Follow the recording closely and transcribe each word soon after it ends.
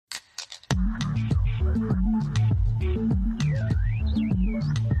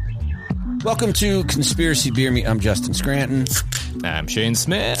Welcome to Conspiracy Beer Me. I'm Justin Scranton. I'm Shane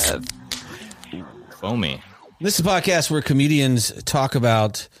Smith. Foamy. This is a podcast where comedians talk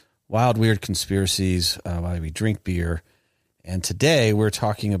about wild, weird conspiracies while we drink beer. And today we're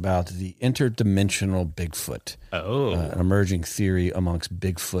talking about the interdimensional Bigfoot. An emerging theory amongst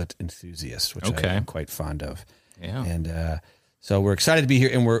Bigfoot enthusiasts, which I am quite fond of. Yeah. And so we're excited to be here,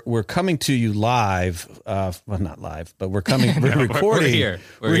 and we're coming to you live. Well, not live, but we're recording. We're here.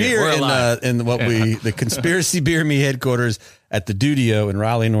 We're here in the Conspiracy Beer Me headquarters at the Dudio in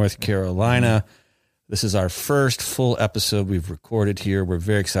Raleigh, North Carolina. This is our first full episode we've recorded here. We're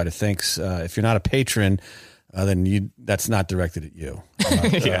very excited. Thanks. If you're not a patron, then that's not directed at you.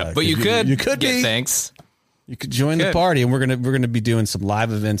 But you could be. Thanks. You could join the party, and we're gonna be doing some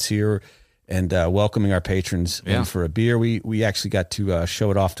live events here and welcoming our patrons in for a beer. We actually got to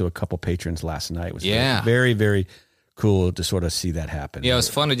show it off to a couple patrons last night. It was very, very cool to sort of see that happen. Yeah, it was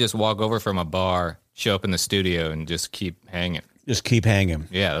fun to just walk over from a bar, show up in the studio, and just keep hanging. Just keep hanging.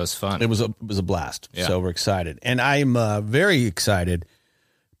 Yeah, it was fun. It was a blast. Yeah. So we're excited. And I'm very excited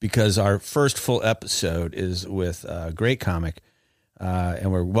because our first full episode is with a great comic,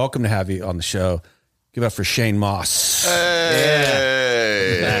 and we're welcome to have you on the show. Give it up for Shane Moss.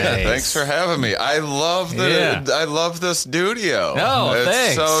 Hey, Nice. Thanks for having me. I love this studio. Oh, it's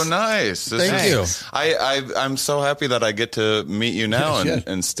thanks. so nice. Thank you. I'm so happy that I get to meet you now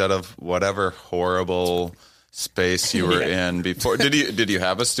instead of whatever horrible space you were in before. Did you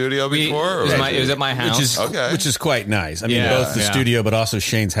have a studio before? It was at my house. Which is quite nice. I mean, both the studio, but also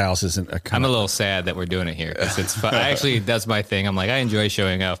Shane's house isn't a I'm a little sad that we're doing it here because it's fun. Actually, that's my thing. I'm like, I enjoy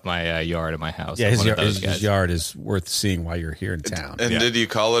showing off my yard and my house. Yeah, I'm one of his those yard is worth seeing while you're here in town. And did you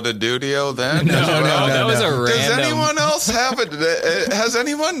call it a dudio then? No, that was a random. Does anyone else have it? Has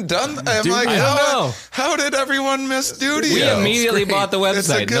anyone done? I'm like, I don't know. How did everyone miss Dudio? We immediately bought the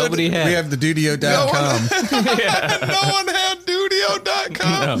website. Nobody had. We have the Dudio.com. No one had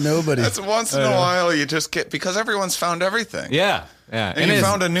Dudio.com. No. Nobody. That's once in a while you just get, because everyone's found everything. Yeah. And you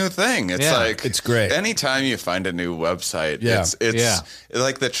found a new thing. It's like, it's great. Anytime you find a new website, it's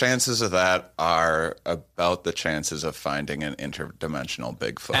like the chances of that are about the chances of finding an interdimensional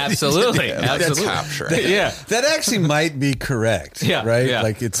Bigfoot. Absolutely. That's capturing. That actually might be correct. Yeah. Right? Yeah.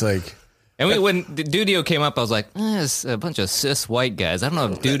 Like, it's like. And when the Dudio came up, I was like, it's a bunch of cis white guys. I don't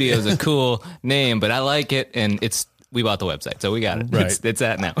know if Dudio is a cool name, but I like it. And we bought the website, so we got it. Right. It's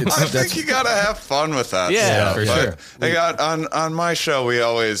that now. I think you got to have fun with that Yeah, stuff. for sure. I got on my show, we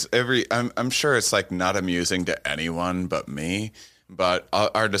always, I'm sure it's like not amusing to anyone but me, but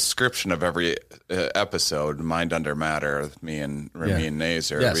our description of every episode, Mind Under Matter, me and Ramin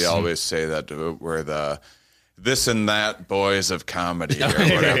Nazer, we always say that we're the this and that boys of comedy or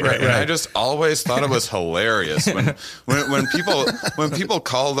whatever. Right. And I just always thought it was hilarious when people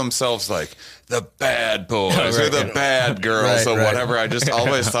call themselves like the bad boys or the bad girls or whatever. I just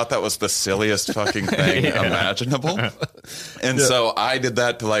always thought that was the silliest fucking thing imaginable. And so I did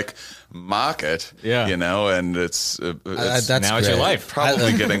that to like mock it, you know, and it's now it's your life.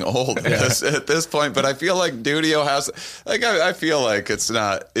 Probably getting old at this point, but I feel like Dudio has, like, I feel like it's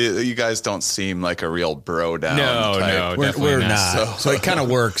not, you guys don't seem like a real bro down type. No, We're not. So it kind of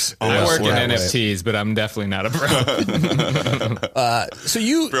works. I work in NFTs, but I'm definitely not a bro. So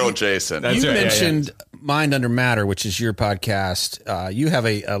you, Bro Jason. you mentioned Mind Under Matter, which is your podcast. You have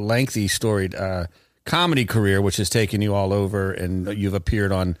a lengthy storied comedy career, which has taken you all over, and you've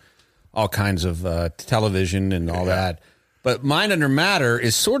appeared on all kinds of television and all that. But Mind Under Matter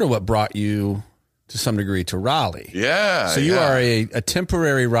is sort of what brought you to some degree to Raleigh. Yeah. So you are a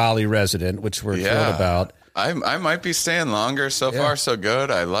temporary Raleigh resident, which we're thrilled about. I might be staying longer. So far, so good.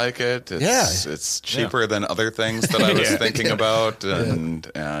 I like it. It's cheaper than other things that I was thinking about.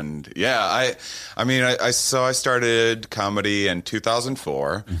 And I mean, I started comedy in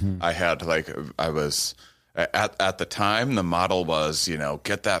 2004. I had I was at the time, the model was,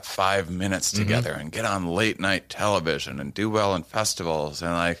 get that 5 minutes together and get on late night television and do well in festivals.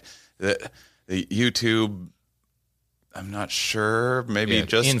 And like the YouTube, I'm not sure, maybe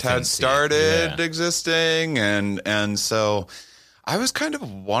just had started existing. And so I was kind of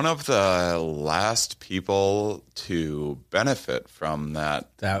one of the last people to benefit from that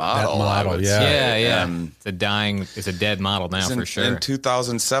model. I would say. Yeah. It's a dead model now for sure. In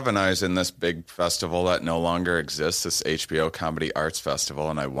 2007, I was in this big festival that no longer exists, this HBO Comedy Arts Festival,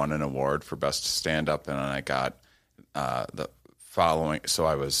 and I won an award for Best Stand-Up, and I got the following.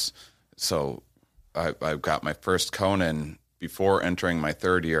 I got my first Conan before entering my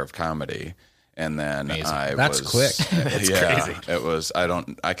third year of comedy. And then Amazing. That's quick. That's crazy. It was,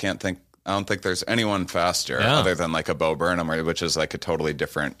 I can't think don't think there's anyone faster other than like a Bo Burnham, which is like a totally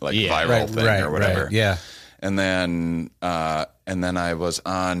different like viral thing or whatever. Right, yeah. And then I was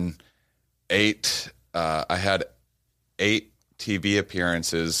on 8. I had 8 TV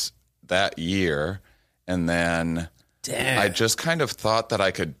appearances that year, and then I just kind of thought that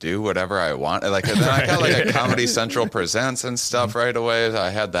I could do whatever I want. Like, and then I got like a Comedy Central Presents and stuff right away. I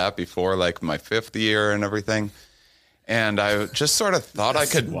had that before like my 5th year and everything. And I just sort of thought I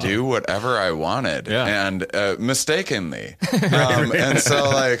could do whatever I wanted, and mistakenly. And so,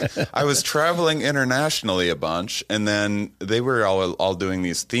 like, I was traveling internationally a bunch, and then they were all doing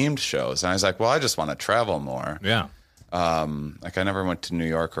these themed shows. And I was like, well, I just want to travel more. Yeah. Like, I never went to New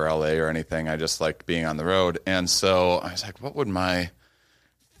York or LA or anything. I just liked being on the road. And so I was like, what would my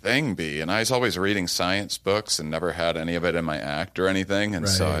thing be? And I was always reading science books and never had any of it in my act or anything. And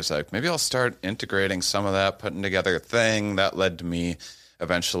so I was like, maybe I'll start integrating some of that, putting together a thing. That led to me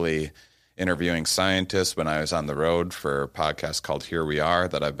eventually interviewing scientists when I was on the road for a podcast called Here We Are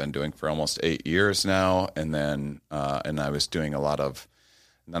that I've been doing for almost 8 years now. And then and I was doing a lot of,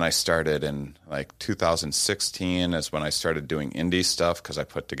 and then I started in like 2016 is when I started doing indie stuff because I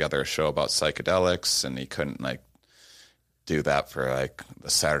put together a show about psychedelics, and he couldn't like do that for like the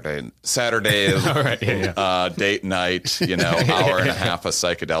Saturday date night, hour and a half of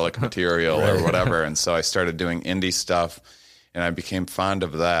psychedelic material or whatever. And so I started doing indie stuff, and I became fond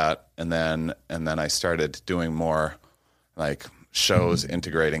of that. And then I started doing more like shows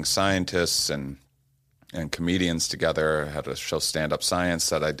integrating scientists and comedians together. I had a show, Stand Up Science,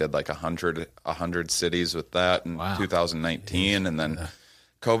 that I did like 100 cities with that in 2019. And then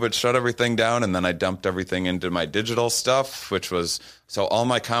COVID shut everything down, and then I dumped everything into my digital stuff, which was, so all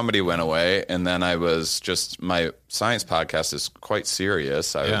my comedy went away. And then I was just, my science podcast is quite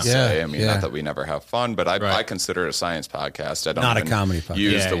serious, I would say. I mean, not that we never have fun, but I consider it a science podcast. I don't not a comedy podcast.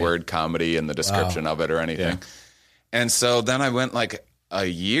 Use the word comedy in the description of it or anything. Yeah. And so then I went like a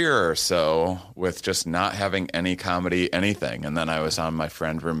year or so with just not having any comedy, anything. And then I was on my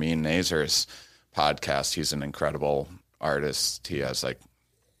friend Ramin Nazar's podcast. He's an incredible artist. He has like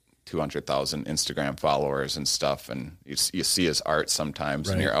 200,000 Instagram followers and stuff. And you see his art sometimes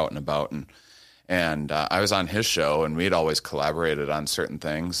when you're out and about. And I was on his show, and we'd always collaborated on certain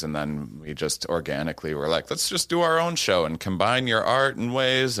things. And then we just organically were like, let's just do our own show and combine your art in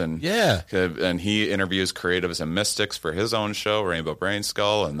ways. And and he interviews creatives and mystics for his own show, Rainbow Brain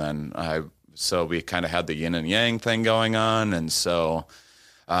Skull. And then so we kind of had the yin and yang thing going on. And so,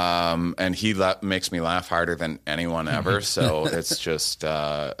 and he makes me laugh harder than anyone ever. So it's just,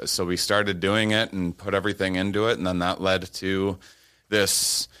 so we started doing it and put everything into it. And then that led to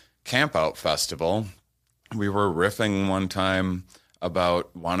this Camp Out Festival. We were riffing one time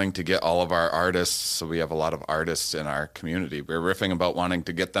about wanting to get all of our artists. So we have a lot of artists in our community. We were riffing about wanting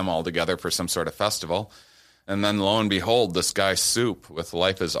to get them all together for some sort of festival. And then lo and behold, this guy Soup with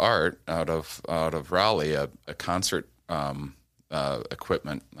Life is Art out of Raleigh, a concert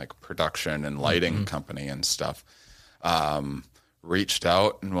equipment, like production and lighting company and stuff, reached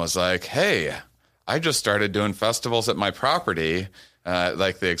out and was like, hey, I just started doing festivals at my property,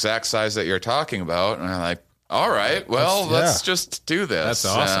 like the exact size that you're talking about. And I'm like, all right, well, let's just do this. That's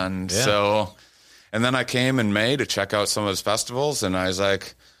awesome. And so, and then I came in May to check out some of his festivals, and I was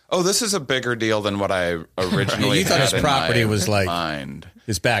like, oh, this is a bigger deal than what I originally you thought had his property was like mind.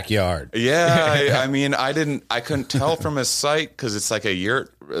 His backyard. Yeah, I mean, I couldn't tell from his site because it's like a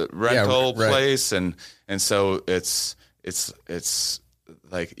yurt rental place, and so it's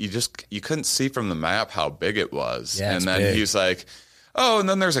like you couldn't see from the map how big it was. Yeah, and then big. he's like, oh, and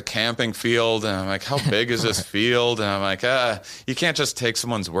then there's a camping field, and I'm like, how big is this field? And I'm like, you can't just take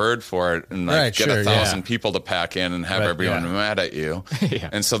someone's word for it and like get 1,000 people to pack in and have everyone mad at you.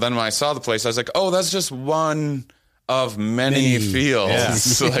 And so then when I saw the place, I was like, oh, that's just one of many fields. Yeah.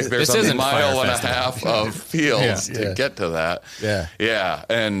 So like there's a mile and a half of fields to get to that. Yeah.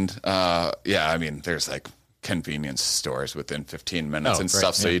 And I mean, there's like convenience stores within 15 minutes and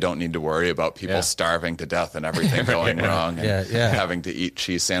stuff, so you don't need to worry about people starving to death and everything going wrong and having to eat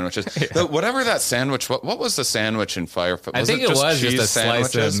cheese sandwiches. Whatever that sandwich, what was the sandwich in Firefest? I think it was just a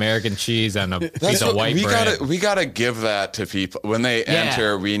slice of American cheese and a piece of white bread. We gotta give that to people when they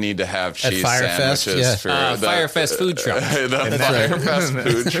enter. We need to have cheese sandwiches for the Firefest food truck. The Firefest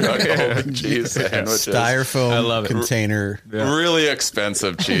food truck, open cheese sandwiches, styrofoam container, really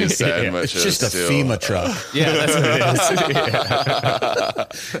expensive cheese sandwiches. It's just a FEMA truck. Yeah, that's what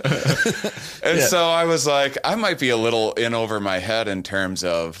it is. And so I was like, I might be a little in over my head in terms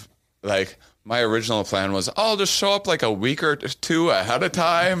of like, my original plan was, I'll just show up like a week or two ahead of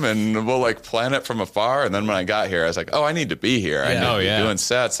time and we'll like plan it from afar. And then when I got here, I was like, oh, I need to be here. I need to be doing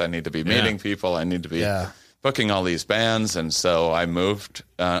sets. I need to be meeting people. I need to be booking all these bands. And so I moved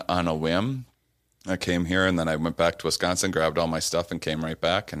on a whim. I came here and then I went back to Wisconsin, grabbed all my stuff and came right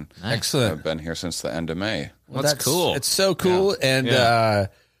back. And excellent. I've been here since the end of May. Well, that's cool. It's so cool. And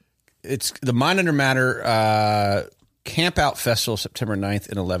it's the Mind Under Matter Camp Out Festival, September 9th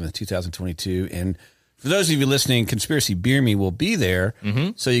and 11th, 2022. And for those of you listening, Conspiracy Beer Me will be there.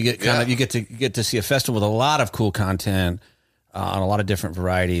 So you get you get to see a festival with a lot of cool content on a lot of different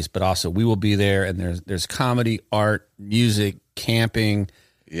varieties, but also we will be there, and there's comedy, art, music, camping,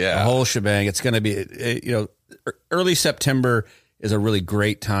 the whole shebang. It's going to be early September is a really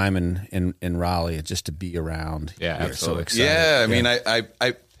great time in Raleigh just to be around. Yeah, absolutely. So excited. Yeah, I mean,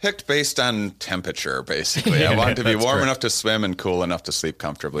 I picked based on temperature, basically. I wanted to be warm enough to swim and cool enough to sleep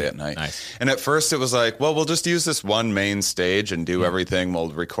comfortably at night. Nice. And at first it was like, well, we'll just use this one main stage and do everything. We'll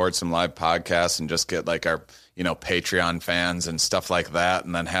record some live podcasts and just get like our, Patreon fans and stuff like that.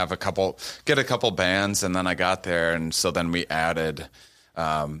 And then get a couple bands. And then I got there. And so then we added,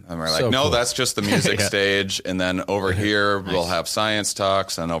 and we're like, no, that's just the music stage. And then over here, we'll have science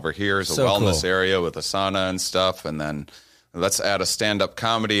talks. And over here is a wellness area with a sauna and stuff. And then let's add a stand-up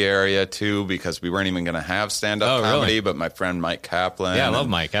comedy area, too, because we weren't even going to have stand-up comedy, but my friend Mike Kaplan. Yeah, I love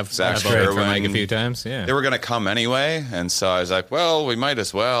Mike. I've voted for Mike a few times. Yeah. They were going to come anyway, and so I was like, well, we might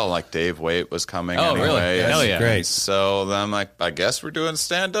as well. Like, Dave Waite was coming anyway. Really? Hell yeah. Great. So then I'm like, I guess we're doing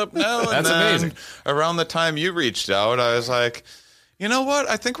stand-up now. That's amazing. Around the time you reached out, I was like, you know what?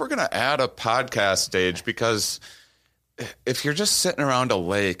 I think we're going to add a podcast stage, because if you're just sitting around a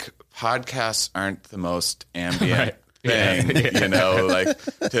lake, podcasts aren't the most ambient thing, like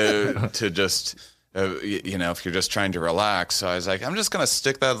to just, if you're just trying to relax. So I was like, I'm just going to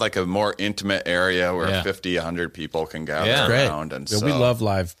stick that like a more intimate area where 50, 100 people can gather around. And we love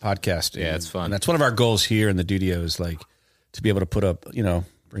live podcasting. Yeah, it's fun. And that's one of our goals here in the Dudio is like to be able to put up,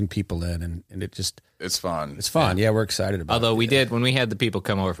 bring people in and it's fun. It's fun. Yeah, we're excited about it. Although we did, when we had the people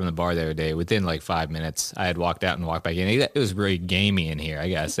come over from the bar the other day, within like 5 minutes, I had walked out and walked back in. It was really gamey in here, I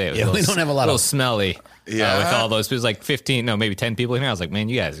gotta say. It was we don't have a lot of smelly. Yeah, with all those. It was like 15, no, maybe 10 people in here. I was like, man,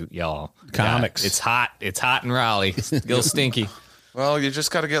 y'all comics. It's hot. It's hot in Raleigh. It's a little stinky. Well, you just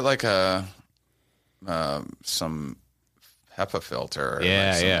got to get like some HEPA filter, or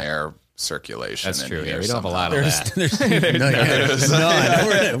like some air circulation. That's true. Yeah, we don't have a lot of that. There's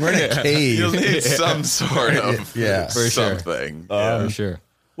none. We're in a cave. You'll need some sort of for something. For sure.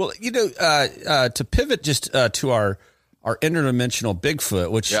 Well, to pivot just to our interdimensional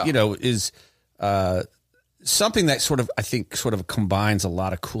Bigfoot, which is something that I think combines a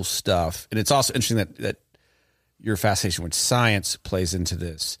lot of cool stuff, and it's also interesting that your fascination with science plays into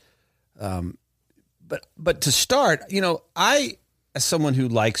this. But to start, I, as someone who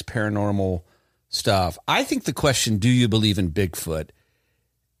likes paranormal stuff, I think the question, do you believe in Bigfoot,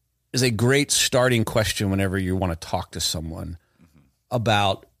 is a great starting question whenever you want to talk to someone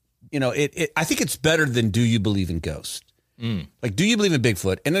about, I think it's better than do you believe in ghosts? Like, do you believe in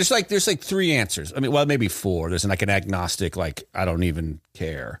Bigfoot? And there's like 3 answers. I mean, well, maybe 4. There's like an agnostic, like, I don't even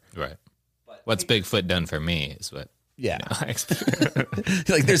care. Right. What's Bigfoot done for me is what. Yeah. Like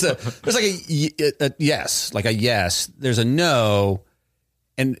there's like a yes, like a yes. There's a no,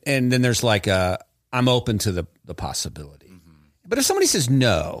 and then there's like I'm open to the possibility. But if somebody says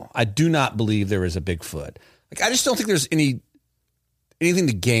no, I do not believe there is a Bigfoot. Like I just don't think there's anything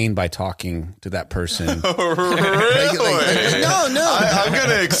to gain by talking to that person. Oh, really? No. I'm going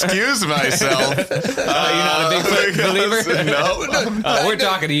to excuse myself. You're not a Bigfoot believer? No. We're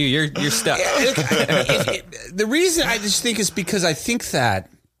talking to you. You're stuck. The reason I just think is because I think that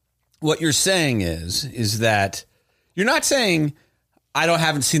what you're saying is that you're not saying I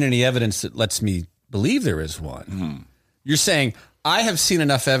haven't seen any evidence that lets me believe there is one. You're saying I have seen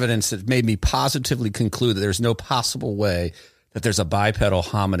enough evidence that made me positively conclude that there's no possible way that there's a bipedal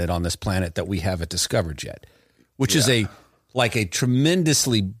hominid on this planet that we haven't discovered yet, which is a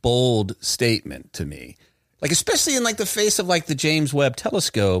tremendously bold statement to me. Like, especially in like the face of like the James Webb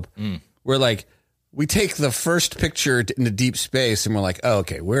Telescope, where like we take the first picture into deep space and we're like, oh,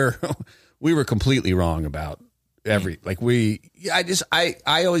 okay, we were completely wrong about I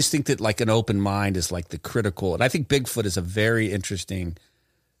always think that like an open mind is like the critical, and I think Bigfoot is a very interesting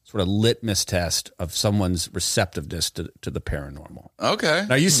sort of litmus test of someone's receptiveness to the paranormal. Okay.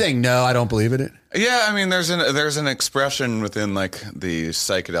 Now, are you saying, no, I don't believe in it? Yeah, I mean, there's an expression within like the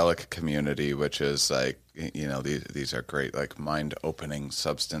psychedelic community, which is like, these are great, like mind-opening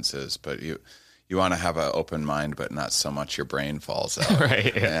substances, but you want to have an open mind, but not so much your brain falls out.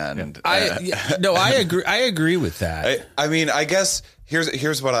 Right. Yeah. And I agree. I agree with that. I mean, I guess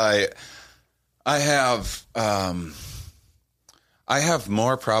here's what I have. I have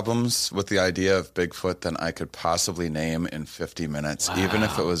more problems with the idea of Bigfoot than I could possibly name in 50 minutes, even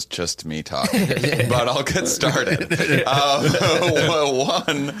if it was just me talking. But I'll get started.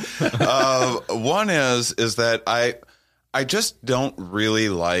 One is that I just don't really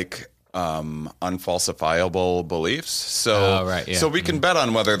like unfalsifiable beliefs. So so we can bet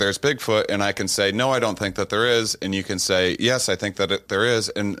on whether there's Bigfoot, and I can say, no, I don't think that there is, and you can say, yes, I think that there is,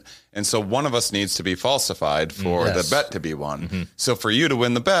 and so one of us needs to be falsified for the bet to be won. Mm-hmm. So for you to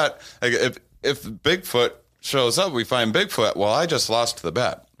win the bet, like if Bigfoot shows up, we find Bigfoot, well, I just lost the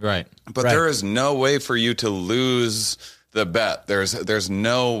bet. Right. But there is no way for you to lose the bet. There's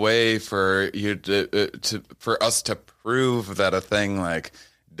no way for you for us to prove that a thing like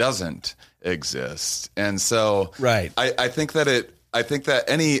doesn't exist. And so I think that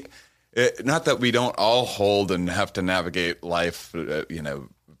not that we don't all hold and have to navigate life, we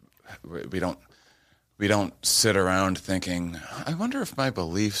don't sit around thinking, I wonder if my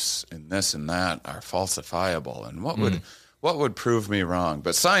beliefs in this and that are falsifiable, and what would prove me wrong?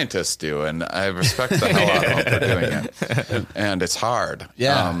 But scientists do, and I respect the hell out of them for doing it. And it's hard.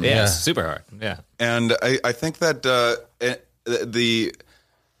 It's super hard. Yeah. And I think that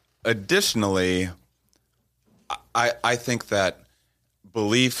additionally, I think that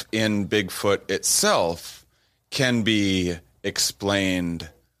belief in Bigfoot itself can be explained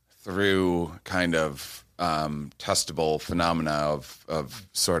through kind of testable phenomena of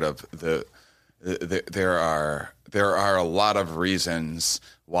sort of there are a lot of reasons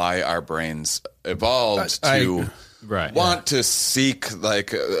why our brains evolved to want to seek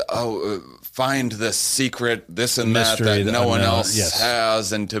find this secret, this and mystery that no one else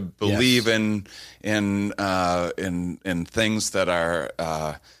has, and to believe in things that are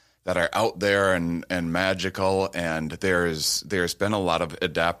out there and magical. And there's been a lot of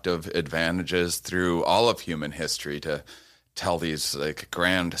adaptive advantages through all of human history to tell these like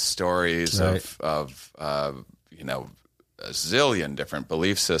grand stories of a zillion different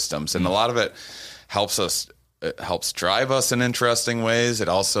belief systems, and a lot of it helps drive us in interesting ways. It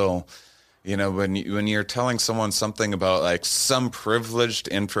also, when you're telling someone something about like some privileged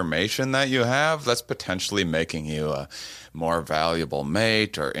information that you have, that's potentially making you a more valuable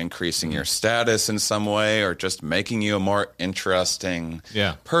mate, or increasing your status in some way, or just making you a more interesting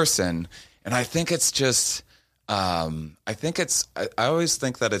person. And I think it's just, I always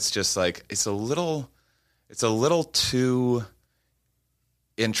think that it's just like, it's a little too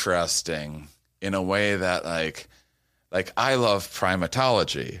interesting in a way that like I love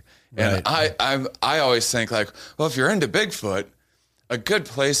primatology. And I always think like, well, if you're into Bigfoot, a good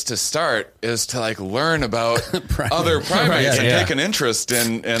place to start is to like learn about other primates and take an interest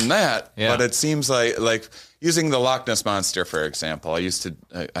in that. Yeah. But it seems like using the Loch Ness Monster, for example, I used to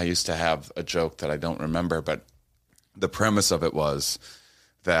have a joke that I don't remember, but the premise of it was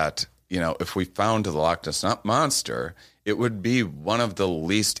that, if we found the Loch Ness Monster, it would be one of the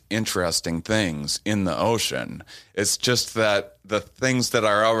least interesting things in the ocean. It's just that the things that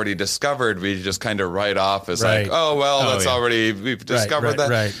are already discovered, we just kind of write off as we've discovered that.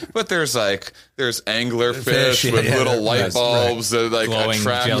 Right. But there's anglerfish with little light bulbs that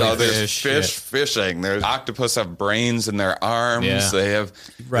attract others. Fishing. There's octopus have brains in their arms. Yeah. They have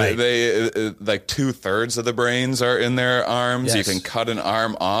they 2/3 of the brains are in their arms. Yes. You can cut an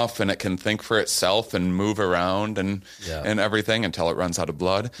arm off and it can think for itself and move around and everything until it runs out of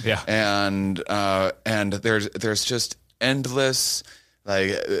blood. Yeah. And there's just endless,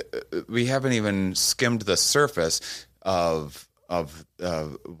 we haven't even skimmed the surface of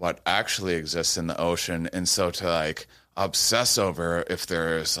what actually exists in the ocean. And so to obsess over if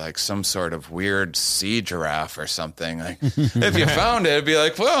there's some sort of weird sea giraffe or something, if you found it, it'd be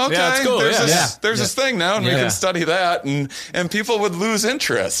like, well, okay, that's cool. There's this thing now, and we can study that, and people would lose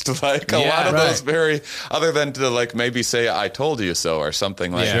interest. A lot of those other than to maybe say I told you so or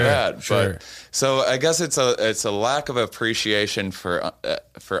something like that. Sure. But so I guess it's a lack of appreciation for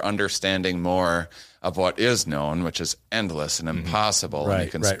understanding more of what is known, which is endless and impossible. And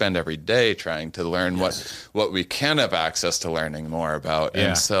you can spend every day trying to learn what we can have access to learning more about. Yeah.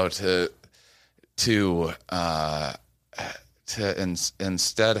 And so to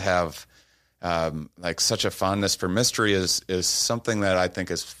instead have such a fondness for mystery is something that I think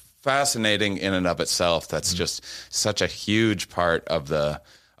is fascinating in and of itself. That's just such a huge part of the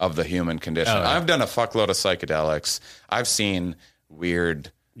human condition. I've done a fuckload of psychedelics. I've seen weird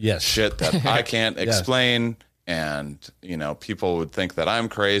shit that I can't explain. And, people would think that I'm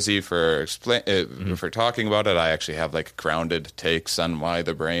crazy for talking about it. I actually have like grounded takes on why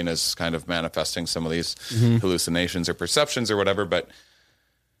the brain is kind of manifesting some of these hallucinations or perceptions or whatever. But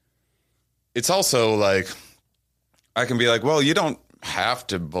it's also like, I can be like, well, you don't have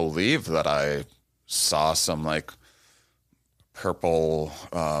to believe that I saw some like purple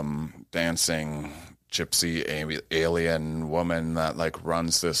dancing gypsy alien woman that like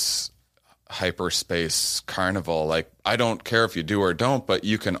runs this hyperspace carnival. Like, I don't care if you do or don't, but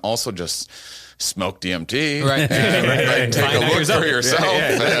you can also just smoke DMT, right? And take a look for yourself.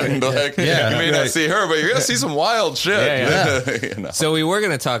 And like, you may not see her, but you're gonna see some wild shit. So we were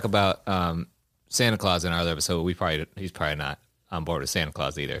gonna talk about Santa Claus in our other episode. He's probably not on board with Santa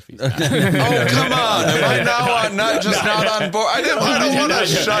Claus either. If he's not. Oh, come on! Am I now not on board? I don't want to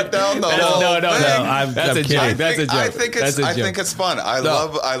shut down the whole thing. I'm kidding. That's a joke. I think it's fun. I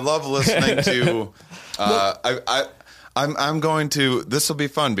love listening to. I'm going to. This will be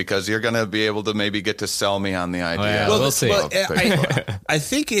fun because you're going to be able to maybe get to sell me on the idea. Well, we'll see. I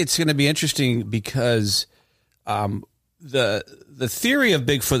think it's going to be interesting because the theory of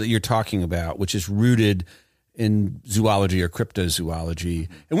Bigfoot that you're talking about, which is rooted in zoology or cryptozoology,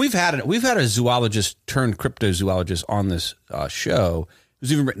 and we've had a zoologist turned cryptozoologist on this show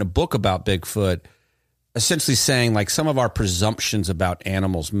who's even written a book about Bigfoot, essentially saying like some of our presumptions about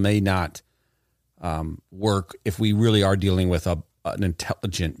animals may not work if we really are dealing with an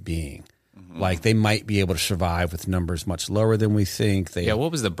intelligent being. Like they might be able to survive with numbers much lower than we think.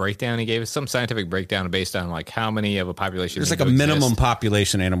 What was the breakdown he gave us? Some scientific breakdown based on like how many of a population. There's like a minimum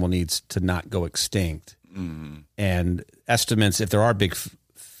population animal needs to not go extinct. And estimates, if there are big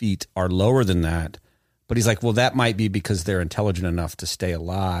feet, are lower than that. But he's like, well, that might be because they're intelligent enough to stay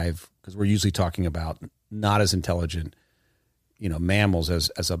alive, because we're usually talking about not as intelligent, mammals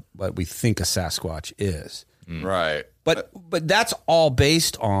as what we think a Sasquatch is. Right. But that's all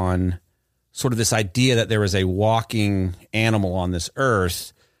based on sort of this idea that there is a walking animal on this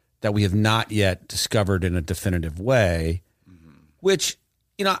earth that we have not yet discovered in a definitive way, which,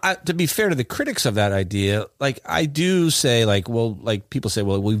 to be fair to the critics of that idea, like I do say like, well, like people say,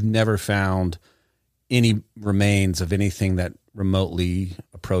 well, we've never found any remains of anything that remotely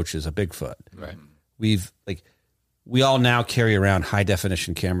approaches a Bigfoot. Right. We all now carry around high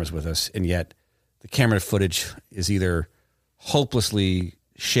definition cameras with us, and yet the camera footage is either hopelessly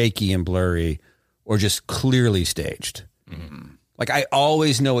shaky and blurry or just clearly staged. Like I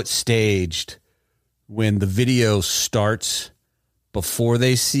always know it's staged when the video starts before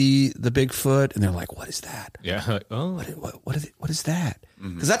they see the Bigfoot, and they're like, "What is that? Yeah, like, oh, what is that?"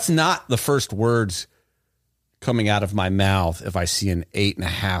 Because that's not the first words coming out of my mouth if I see an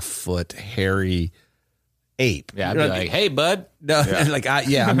 8.5 foot hairy ape. Yeah, I'd be like, "Hey, bud." No,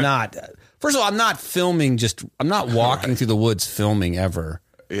 I'm not. First of all, I'm not filming. I'm not walking through the woods filming ever.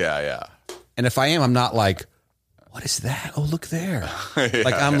 Yeah. And if I am, I'm not like, "What is that? Oh, look there!"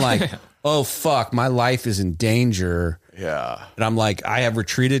 Like I'm like, "Oh fuck, my life is in danger." Yeah. And I'm like, I have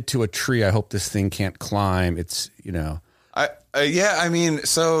retreated to a tree. I hope this thing can't climb. It's, I mean,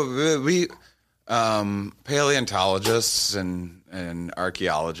 so we paleontologists and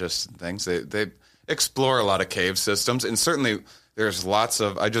archaeologists and things, they explore a lot of cave systems, and certainly there's lots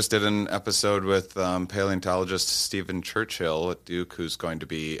of. I just did an episode with paleontologist Stephen Churchill at Duke, who's going to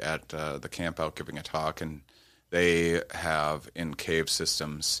be at the camp out giving a talk, and they have in cave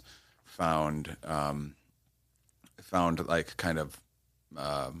systems found like kind of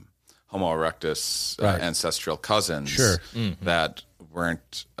Homo erectus ancestral cousins that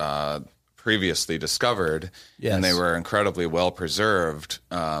weren't previously discovered, and they were incredibly well preserved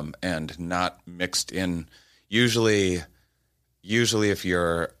and not mixed in. Usually if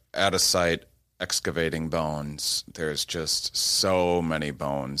you're at a site excavating bones, there's just so many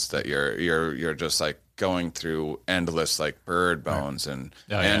bones that you're just like going through endless like bird bones and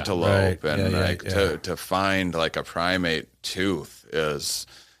antelope and to find like a primate tooth is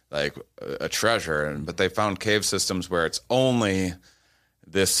like a treasure. But they found cave systems where it's only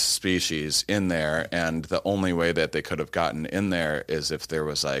this species in there, and the only way that they could have gotten in there is if there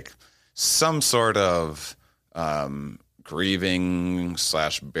was like some sort of grieving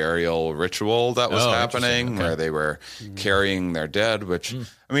 / burial ritual that was happening where they were carrying their dead, which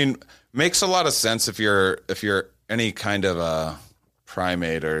I mean makes a lot of sense if you're any kind of a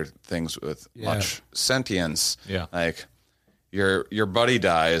primate or things with much sentience. Yeah. Like your buddy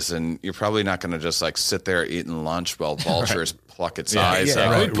dies, and you're probably not going to just like sit there eating lunch while vultures pluck its eyes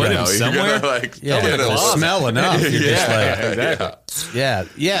out. Right. Put him somewhere. It'll smell enough.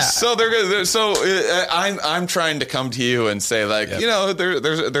 Yeah. So I'm trying to come to you and say, like,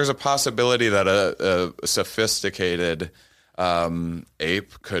 there's a possibility that a sophisticated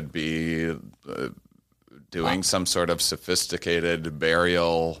ape could be doing some sort of sophisticated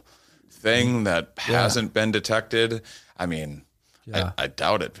burial thing that hasn't been detected. I mean, I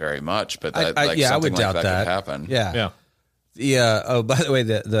doubt it very much, but that I would doubt that could happen. Yeah. Oh, by the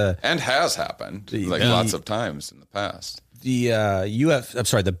way, and has happened lots of times in the past. The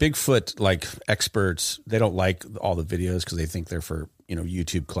the Bigfoot like experts, they don't like all the videos because they think they're for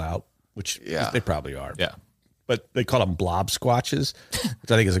YouTube clout, which they probably are. Yeah. But they call them blob squatches,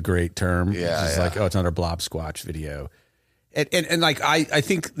 which I think is a great term. It's like, it's another blob squatch video. And like, I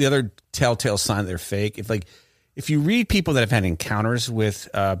think the other telltale sign that they're fake, if you read people that have had encounters with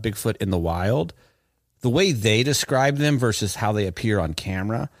Bigfoot in the wild, the way they describe them versus how they appear on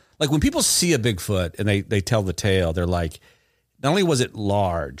camera, like when people see a Bigfoot and they tell the tale, they're like, not only was it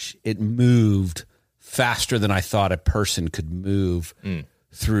large, it moved faster than I thought a person could move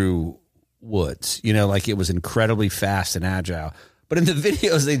through woods, like it was incredibly fast and agile. But in the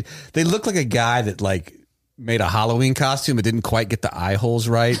videos, they look like a guy that like made a Halloween costume but didn't quite get the eye holes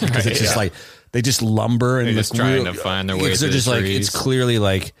right, because it's just like they just lumber and they're just trying to find their way through the trees. Like, it's clearly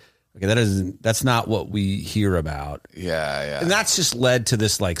like, okay, that's not what we hear about. And that's just led to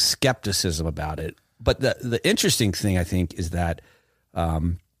this like skepticism about it. But the interesting thing, I think, is that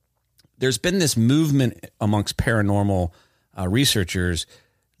there's been this movement amongst paranormal researchers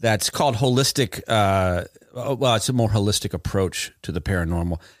that's called holistic. It's a more holistic approach to the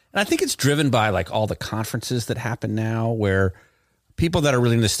paranormal. And I think it's driven by like all the conferences that happen now, where people that are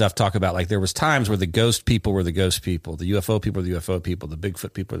really into stuff talk about, like, there was times where the ghost people were the ghost people, the UFO people were the UFO people, the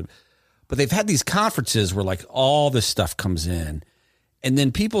Bigfoot people. But they've had these conferences where like all this stuff comes in, and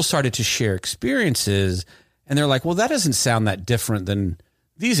then people started to share experiences, and they're like, well, that doesn't sound that different than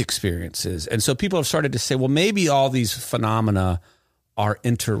these experiences. And so people have started to say, well, maybe all these phenomena are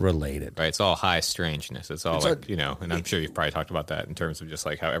interrelated. Right. It's all high strangeness. It's all and I'm sure you've probably talked about that in terms of just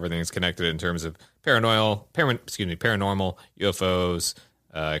like how everything is connected in terms of paranormal, UFOs,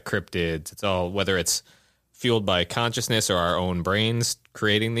 cryptids. It's all, whether it's fueled by consciousness or our own brains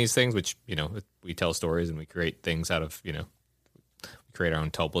creating these things, which, we tell stories and we create things out of, we create our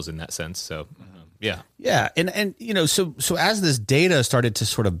own topos in that sense. So, yeah. Yeah. And so as this data started to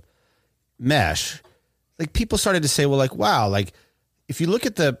sort of mesh, like people started to say, well, like, wow, like, if you look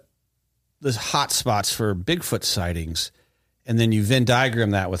at the hot spots for Bigfoot sightings, and then you Venn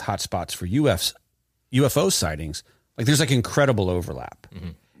diagram that with hot spots for UFO sightings, like there's like incredible overlap. Mm-hmm.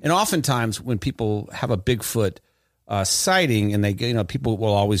 And oftentimes when people have a Bigfoot sighting, and they, people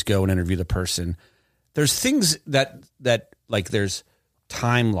will always go and interview the person, there's things that like there's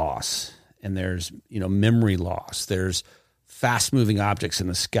time loss, and there's, memory loss. There's fast moving objects in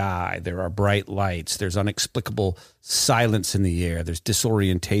the sky. There are bright lights. There's inexplicable silence in the air. There's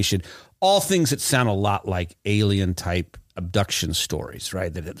disorientation, all things that sound a lot like alien type abduction stories,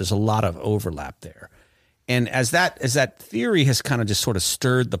 right? There's a lot of overlap there. And as that theory has kind of just sort of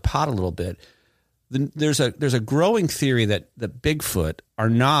stirred the pot a little bit, there's a growing theory that Bigfoot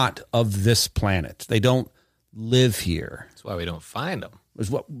are not of this planet. They don't live here. That's why we don't find them.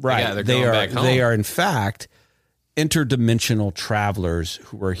 Right. They're going back home. They are in fact interdimensional travelers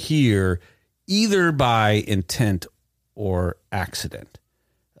who are here either by intent or accident.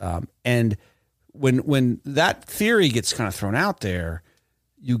 And when that theory gets kind of thrown out there,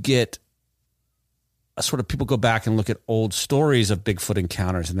 you get a sort of, people go back and look at old stories of Bigfoot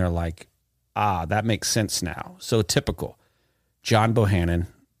encounters, and they're like, that makes sense now. So typical. John Bohannon,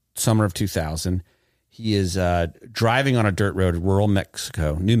 summer of 2000, he is driving on a dirt road in rural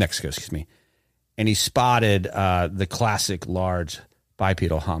New Mexico, and he spotted the classic large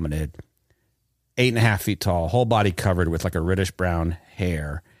bipedal hominid, 8.5 feet tall, whole body covered with like a reddish brown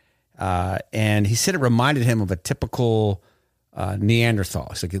hair. And he said it reminded him of a typical Neanderthal.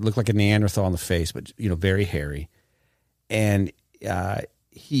 It's like it looked like a Neanderthal on the face, but very hairy. And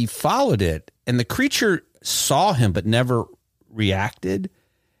he followed it, and the creature saw him but never reacted.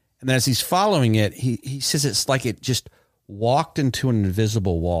 And then as he's following it, he says it's like it just walked into an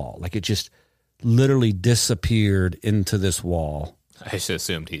invisible wall, like it just literally disappeared into this wall. I just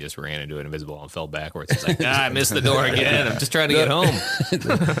assumed he just ran into an invisible wall and fell backwards. He's like, I missed the door again. I'm just trying to get home.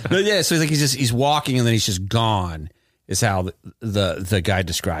 Yeah, so he's walking and then he's just gone, is how the guy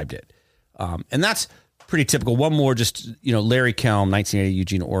described it. And that's pretty typical. One more, just, Larry Kelm, 1980,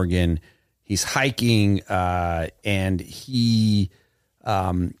 Eugene, Oregon. he's hiking, and he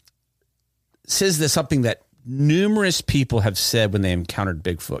says there's something that numerous people have said when they encountered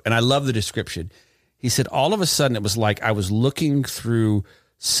Bigfoot. And I love the description. He said, all of a sudden it was like I was looking through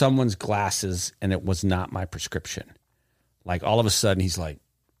someone's glasses and it was not my prescription. Like all of a sudden he's like,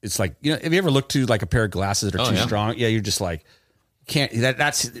 it's like, you know, have you ever looked through like a pair of glasses that are too strong? Yeah. You're just like, can't,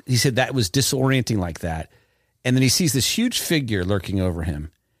 he said that was disorienting like that. And then he sees this huge figure lurking over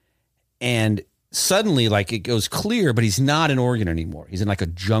him. And suddenly like it goes clear, but he's not in Oregon anymore. He's in like a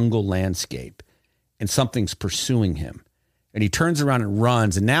jungle landscape and something's pursuing him. And he turns around and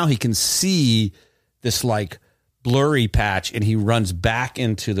runs. And now he can see this like blurry patch, and he runs back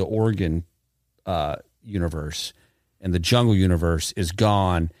into the Oregon universe, and the jungle universe is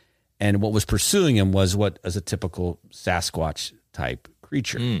gone. And what was pursuing him was what is a typical Sasquatch type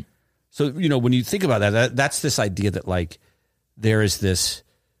creature. So, you know, when you think about that, that's this idea that like there is this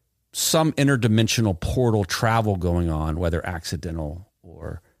some interdimensional portal travel going on, whether accidental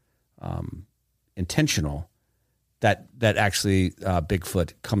or intentional, that actually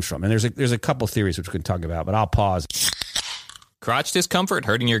Bigfoot comes from. And there's a couple theories which we can talk about, but I'll pause. Crotch discomfort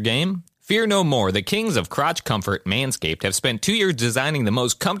hurting your game? Fear no more. The kings of crotch comfort, Manscaped, have spent 2 years designing the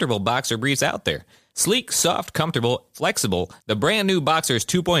most comfortable boxer briefs out there. Sleek, soft, comfortable, flexible, the brand new Boxers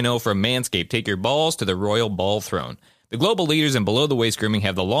 2.0 from Manscaped take your balls to the royal ball throne. The global leaders in below-the-waist grooming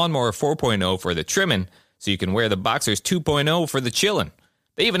have the Lawnmower 4.0 for the trimming, so you can wear the Boxers 2.0 for the chillin'.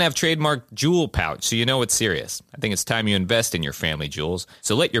 They even have trademarked Jewel Pouch, so you know it's serious. I think it's time you invest in your family jewels.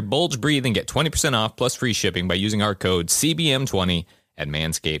 So let your bulge breathe and get 20% off plus free shipping by using our code CBM20 at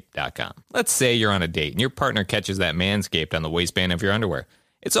manscaped.com. Let's say you're on a date and your partner catches that Manscaped on the waistband of your underwear.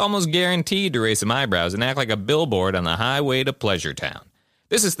 It's almost guaranteed to raise some eyebrows and act like a billboard on the highway to Pleasure Town.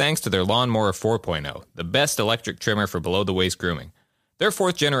 This is thanks to their Lawnmower 4.0, the best electric trimmer for below-the-waist grooming. Their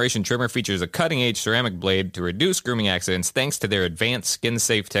 4th-generation trimmer features a cutting-edge ceramic blade to reduce grooming accidents thanks to their advanced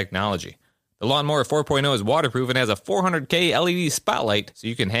skin-safe technology. The Lawnmower 4.0 is waterproof and has a 400K LED spotlight so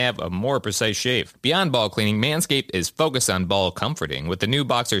you can have a more precise shave. Beyond ball cleaning, Manscaped is focused on ball comforting with the new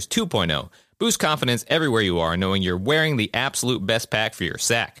Boxers 2.0. Boost confidence everywhere you are knowing you're wearing the absolute best pack for your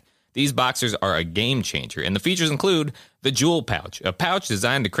sack. These boxers are a game changer, and the features include the Jewel Pouch, a pouch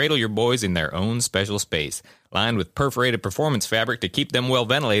designed to cradle your boys in their own special space, lined with perforated performance fabric to keep them well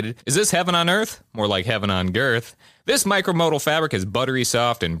ventilated. Is this heaven on earth? More like heaven on girth. This micromodal fabric is buttery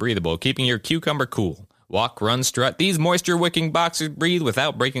soft and breathable, keeping your cucumber cool. Walk, run, strut. These moisture-wicking boxers breathe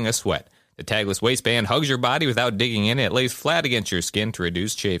without breaking a sweat. The tagless waistband hugs your body without digging in. It lays flat against your skin to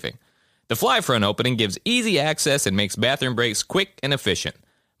reduce chafing. The fly front opening gives easy access and makes bathroom breaks quick and efficient.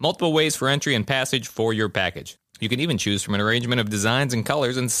 Multiple ways for entry and passage for your package. You can even choose from an arrangement of designs and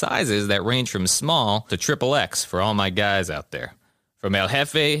colors and sizes that range from small to XXX for all my guys out there. From El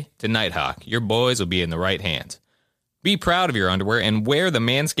Jefe to Nighthawk, your boys will be in the right hands. Be proud of your underwear and wear the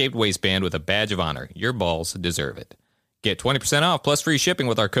Manscaped waistband with a badge of honor. Your balls deserve it. Get 20% off plus free shipping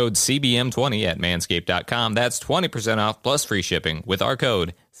with our code CBM20 at manscaped.com. That's 20% off plus free shipping with our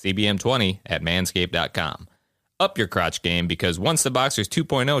code CBM20 at manscaped.com. Up your crotch game, because once the Boxers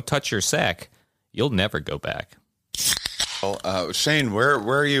 2.0 touch your sack, you'll never go back. Well, Shane, where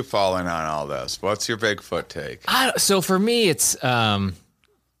are you falling on all this? What's your Bigfoot take? So for me, it's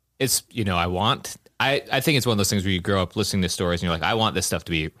you know, I think it's one of those things where you grow up listening to stories and you're like, I want this stuff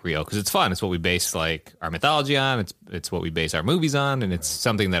to be real because it's fun. It's what we base like our mythology on. It's what we base our movies on, and it's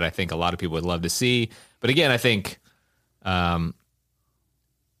something that I think a lot of people would love to see. But again, I think there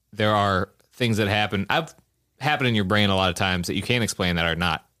are things that happen. I've happened in your brain a lot of times that you can't explain that are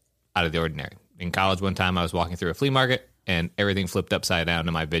not out of the ordinary. In college, one time I was walking through a flea market and everything flipped upside down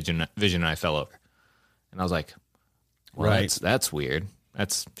to my vision and I fell over. And I was like, well, right. That's weird.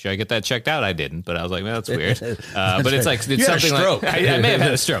 Should I get that checked out? I didn't, but I was like, man, that's weird. But it's like, it's you something had a stroke. like, I may have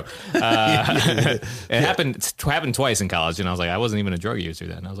had a stroke. It happened twice in college, and I was like, I wasn't even a drug user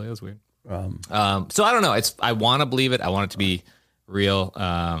then. And I was like, that's weird. So I don't know. I want to believe it. I want it to be real.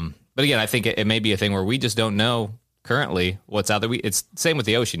 But again, I think it may be a thing where we just don't know currently what's out there. It's same with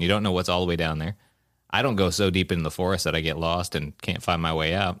the ocean. You don't know what's all the way down there. I don't go so deep in the forest that I get lost and can't find my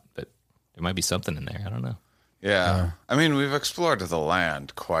way out, but there might be something in there. I don't know. Yeah. I mean, we've explored the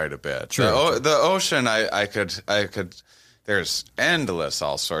land quite a bit. True. The ocean, I could, there's endless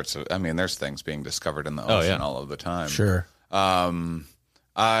all sorts of, I mean, there's things being discovered in the ocean all of the time. Sure. What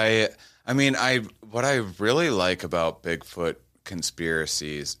I really like about Bigfoot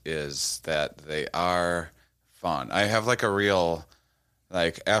conspiracies is that they are fun. I have like a real,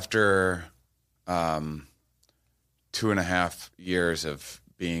 like after 2.5 years of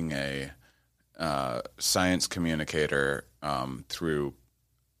being a science communicator through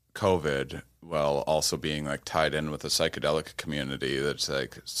COVID while also being like tied in with the psychedelic community that's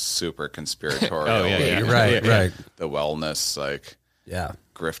like super conspiratorial. Right. The wellness, like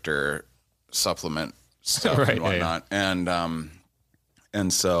grifter supplement stuff and whatnot. And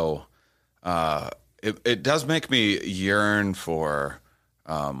so it does make me yearn for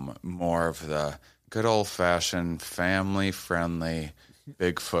more of the good old fashioned family friendly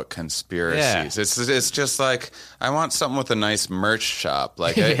Bigfoot conspiracies. It's just like I want something with a nice merch shop.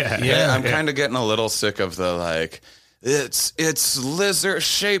 Like I'm kind of getting a little sick of the like it's lizard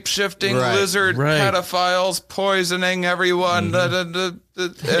shape-shifting lizard pedophiles poisoning everyone.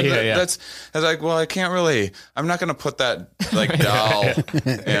 That's like, well, I can't really. I'm not going to put that like doll,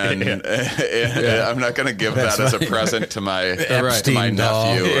 and I'm not going to give that as a present to my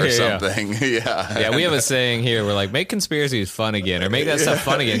nephew or something. Yeah, we have a saying here. We're like, make conspiracies fun again, or make that stuff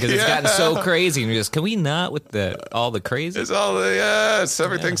fun again, because it's gotten so crazy. And we just, can we not with all the crazy? It's all it's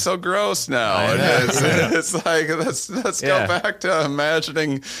everything's so gross now. It's like let's go back to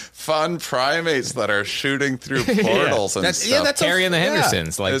imagining fun primates that are shooting through portals and stuff. That's Terry and the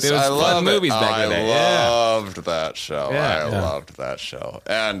Hendersons. Like there was fun movies back in the day. I loved that show. I loved that show.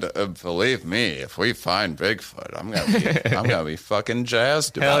 And believe me, if we find Bigfoot, I'm gonna be fucking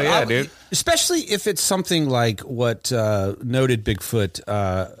jazzed about it. Dude. Especially if it's something like what noted Bigfoot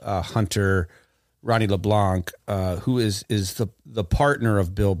hunter Ronnie LeBlanc, who is the partner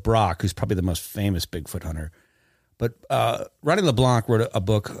of Bill Brock, who's probably the most famous Bigfoot hunter. But Ronnie LeBlanc wrote a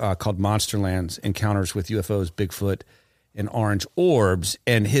book called Monsterlands: Encounters with UFOs, Bigfoot, and Orange Orbs.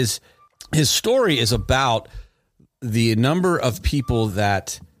 And his story is about the number of people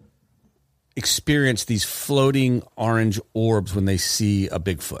that experience these floating orange orbs when they see a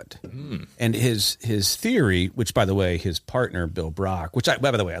Bigfoot. And his theory, which, by the way, his partner, Bill Brock, which,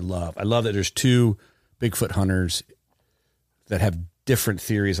 by the way, I love that there's two Bigfoot hunters that have different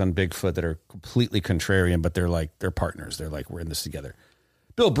theories on Bigfoot that are completely contrarian, but they're partners. They're like, we're in this together.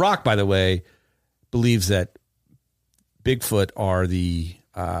 Bill Brock, by the way, believes that Bigfoot are the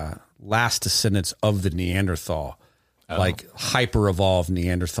last descendants of the Neanderthal, like hyper-evolved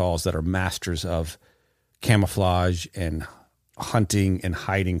Neanderthals that are masters of camouflage and hunting and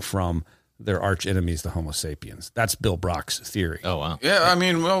hiding from their arch enemies, the Homo sapiens. That's Bill Brock's theory. Oh, wow. Yeah, I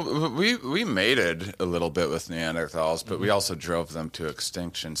mean, well, we mated a little bit with Neanderthals, but we also drove them to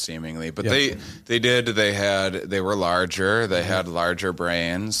extinction, seemingly. But they were larger. They had larger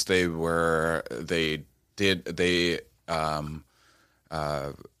brains. They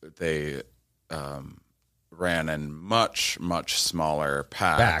ran in much, much smaller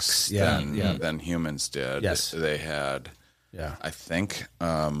packs than humans did. Yes. They had, I think,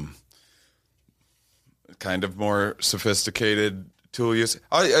 kind of more sophisticated tool use.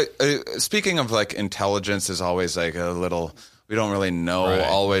 Speaking of like intelligence is always like a little, we don't really know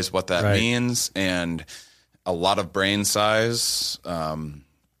always what that means. And a lot of brain size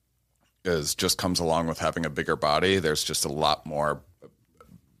just comes along with having a bigger body. There's just a lot more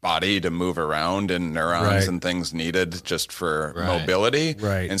body to move around and neurons and things needed just for mobility.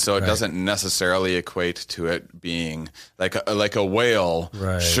 Right. And so it doesn't necessarily equate to it being like a whale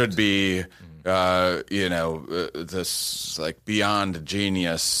should be, this like beyond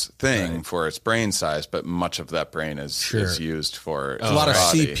genius thing for its brain size, but much of that brain is used for a lot of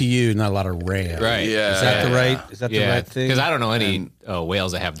CPU, not a lot of RAM. Right. Yeah. Is that the right thing? Because I don't know any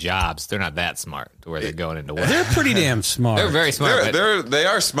whales that have jobs. They're not that smart to where they're going into work. They're pretty damn smart. They're very smart. They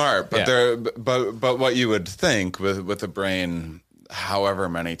are smart, but but what you would think with a brain however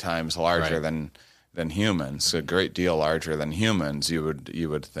many times larger than humans, a great deal larger than humans, you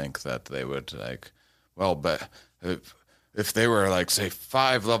would think that they would like, well, but if they were like, say,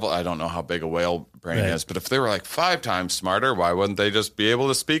 5 level, I don't know how big a whale brain is, but if they were like 5 times smarter, why wouldn't they just be able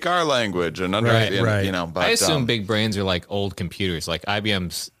to speak our language and understand? But I assume big brains are like old computers, like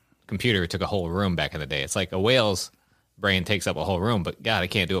IBM's computer took a whole room back in the day. It's like a whale's brain takes up a whole room, but God, I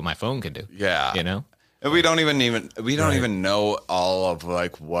can't do what my phone can do. Yeah, And we don't even know all of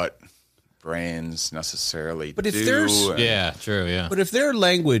like what brains necessarily but if do. True. But if their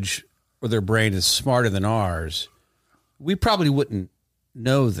language or their brain is smarter than ours, we probably wouldn't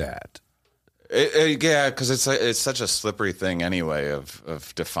know that. Because it's such a slippery thing anyway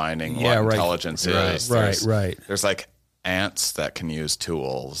of defining what intelligence is. Right. There's like ants that can use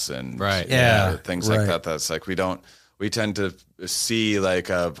tools and things like that. That's like we tend to see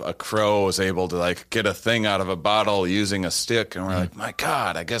like a crow is able to like get a thing out of a bottle using a stick, and we're like, my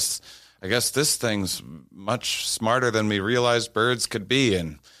God, I guess this thing's much smarter than we realized birds could be,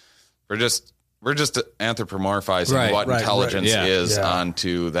 and we're just anthropomorphizing what intelligence is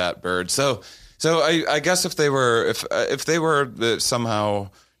onto that bird. So I guess if they were somehow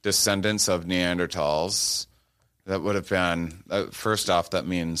descendants of Neanderthals. That would have been, first off, that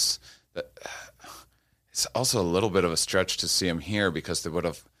means that it's also a little bit of a stretch to see them here because they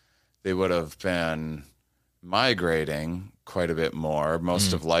would have been migrating quite a bit more.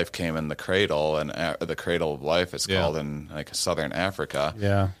 Most of life came in the cradle, and the cradle of life is called in like southern Africa.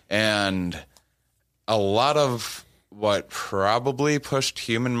 Yeah. And a lot of what probably pushed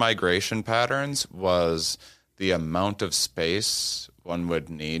human migration patterns was the amount of space one would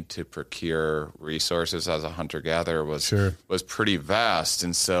need to procure resources as a hunter-gatherer was pretty vast.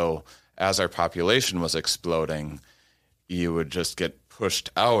 And so as our population was exploding, you would just get pushed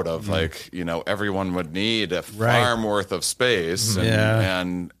out of everyone would need a farm worth of space.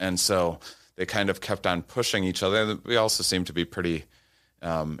 And so they kind of kept on pushing each other. We also seem to be pretty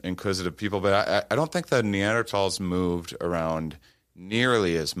inquisitive people, but I don't think the Neanderthals moved around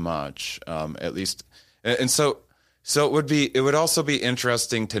nearly as much, at least. And so it would also be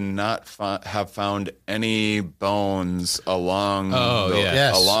interesting to not have found any bones along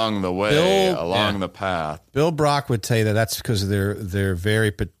the way, along the path. Bill Brock would tell you that's because they're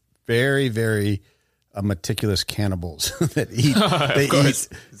very, very, very meticulous cannibals that eat. They eat.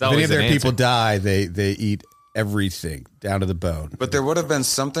 If any of their people die, they eat everything down to the bone. But there would have been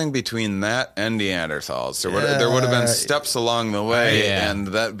something between that and Neanderthals. There would have been steps along the way, and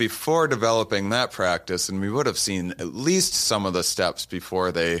that before developing that practice, and we would have seen at least some of the steps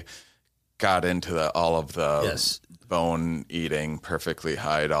before they got into all of the bone eating, perfectly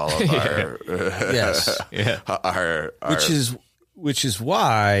hide all of our which is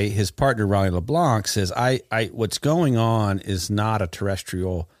why his partner Ronnie LeBlanc says, I what's going on is not a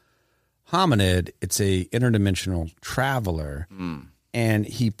terrestrial hominid, it's a interdimensional traveler. And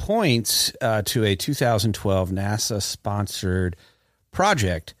he points to a 2012 NASA sponsored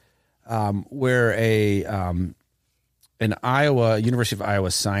project where an University of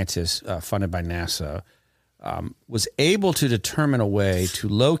Iowa scientist funded by NASA was able to determine a way to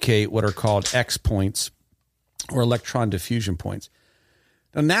locate what are called X points or electron diffusion points.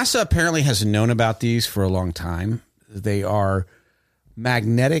 Now, NASA apparently has known about these for a long time. They are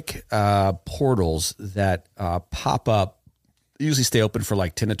magnetic portals that pop up, usually stay open for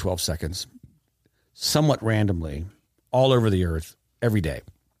like 10 to 12 seconds, somewhat randomly, all over the earth every day.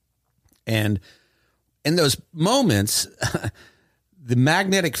 And in those moments, the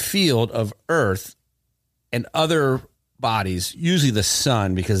magnetic field of Earth and other bodies, usually the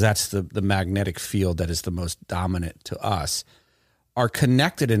sun, because that's the magnetic field that is the most dominant to us, are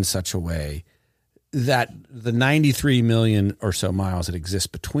connected in such a way that the 93 million or so miles that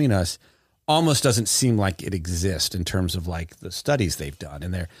exist between us almost doesn't seem like it exists in terms of like the studies they've done.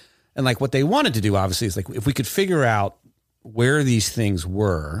 And like what they wanted to do, obviously, is like if we could figure out where these things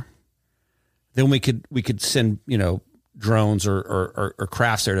were, then we could send, drones or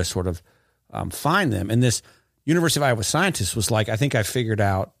crafts there to sort of find them. And this University of Iowa scientist was like, I think I figured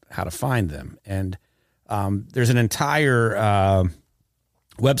out how to find them. And there's an entire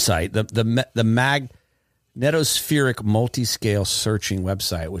website, the Magnetospheric Multiscale Searching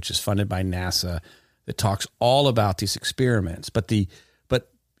website, which is funded by NASA, that talks all about these experiments. But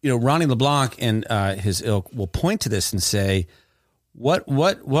Ronnie LeBlanc and his ilk will point to this and say, what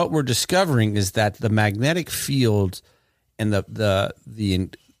we're discovering is that the magnetic field and the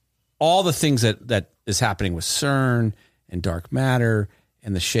all the things that is happening with CERN and dark matter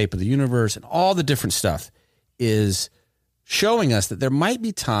and the shape of the universe and all the different stuff is showing us that there might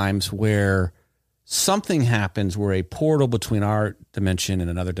be times where something happens where a portal between our dimension and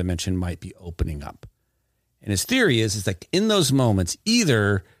another dimension might be opening up. And his theory is that in those moments,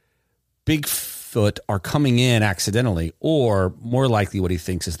 either Bigfoot are coming in accidentally, or more likely what he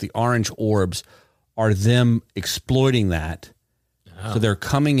thinks is the orange orbs are them exploiting that. Oh. So they're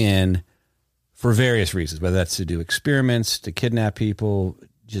coming in for various reasons, whether that's to do experiments, to kidnap people,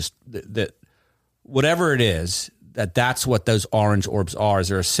 just that whatever it is, that's what those orange orbs are. Is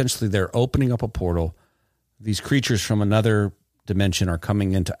they're opening up a portal. These creatures from another dimension are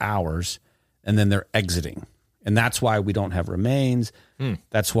coming into ours, and then they're exiting. And that's why we don't have remains.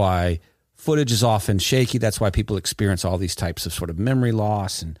 That's why footage is often shaky. That's why people experience all these types of sort of memory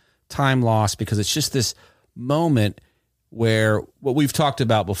loss and time loss, because it's just this moment where what we've talked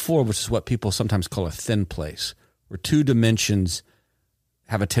about before, which is what people sometimes call a thin place, where two dimensions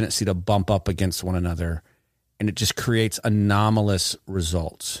have a tendency to bump up against one another, and it just creates anomalous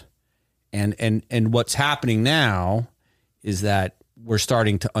results. And what's happening now is that we're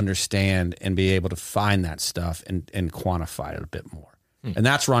starting to understand and be able to find that stuff and quantify it a bit more. And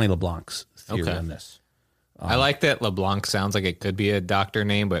that's Ronnie LeBlanc's theory on this. I like that LeBlanc sounds like it could be a doctor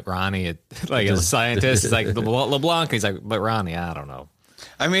name, but Ronnie, like as a scientist, is like LeBlanc. He's like, but Ronnie, I don't know.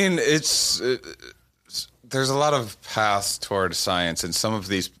 I mean, there's a lot of paths toward science, and some of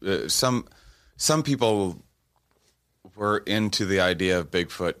these, some people were into the idea of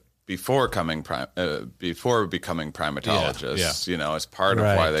Bigfoot before becoming primatologists. You know, as part of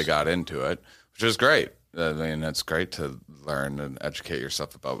why they got into it, which is great. I mean, it's great to learn and educate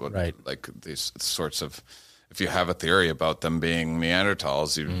yourself about what, like these sorts of. If you have a theory about them being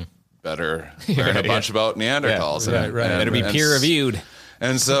Neanderthals, you better learn a bunch about Neanderthals. And better be peer reviewed.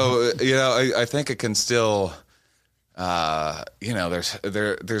 And so, you know, I think it can still, you know,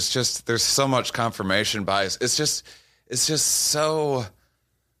 there's so much confirmation bias. It's just so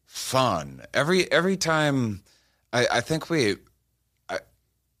fun. Every time I think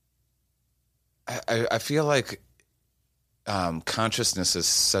I feel like consciousness is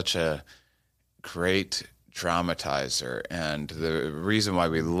such a great dramatizer, and the reason why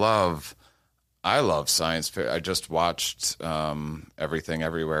I love science. I just watched Everything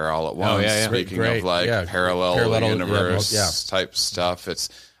Everywhere All at Once. Speaking of like parallel universe type stuff,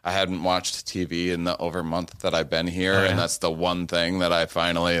 I hadn't watched TV in the over month that I've been here, and that's the one thing that I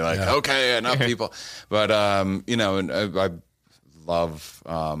finally okay, enough people. But you know, and I love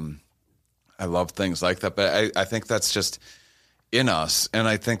things like that. But I think that's just in us, and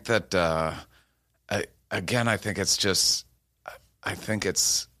I think that I think it's just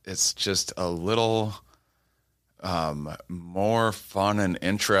it's just a little more fun and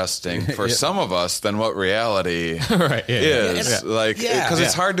interesting for some of us than what reality is. Like, because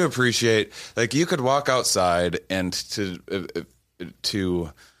it's hard to appreciate. Like, you could walk outside and to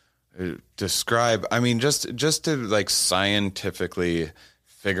describe. I mean, just to like scientifically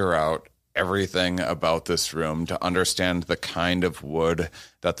figure out everything about this room, to understand the kind of wood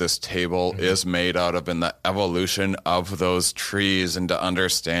that this table is made out of and the evolution of those trees, and to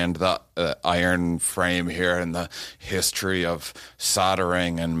understand the iron frame here and the history of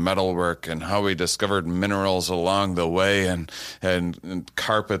soldering and metalwork and how we discovered minerals along the way, and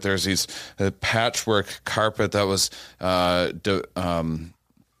carpet. There's these patchwork carpet that was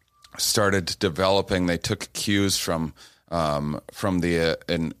started developing. They took cues from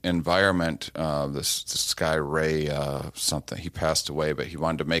the environment. This guy, Ray something, he passed away, but he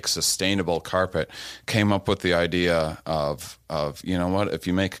wanted to make sustainable carpet, came up with the idea of you know what, if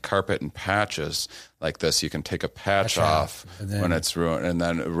you make carpet in patches like this, you can take a patch off when it's ruined, and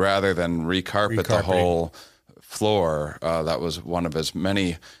then rather than recarpet the whole floor, that was one of his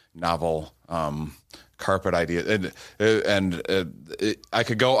many novel carpet idea, and I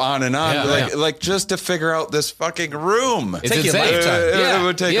could go on and on, like just to figure out this fucking room. It's take a lifetime. It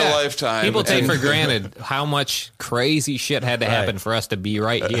would take a lifetime. People take for granted how much crazy shit had to happen for us to be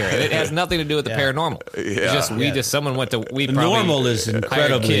right here, and it has nothing to do with the paranormal. It's just someone went to. The normal is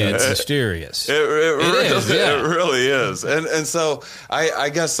incredibly mysterious. It really is, and so I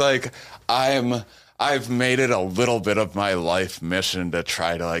guess like I've made it a little bit of my life mission to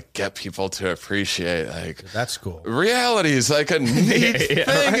try to like get people to appreciate like that's cool. Reality is like a neat thing.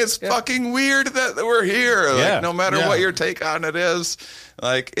 Right? It's fucking weird that we're here. Like no matter what your take on it is,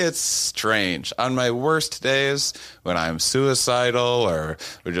 like it's strange. On my worst days, when I'm suicidal or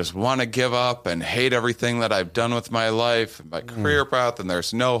just want to give up and hate everything that I've done with my life, my career path, and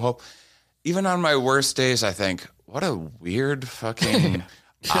there's no hope. Even on my worst days, I think, what a weird fucking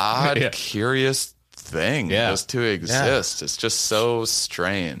odd, curious thing just to exist. It's just so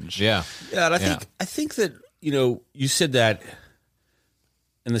strange. And I think that, you know, you said that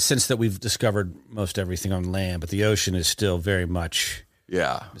in the sense that we've discovered most everything on land, but the ocean is still very much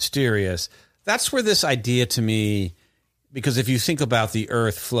mysterious. That's where this idea to me, because if you think about the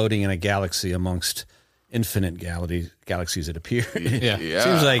Earth floating in a galaxy amongst infinite galaxies, it appears.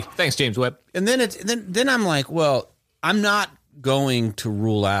 Seems like, thanks, James Webb. And then I'm like, well, I'm not going to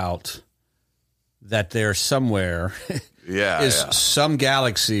rule out that there somewhere is some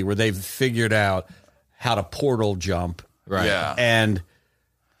galaxy where they've figured out how to portal jump. Right. Yeah. And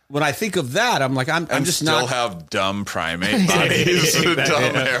when I think of that, I'm like, I'm just still not have dumb primate bodies,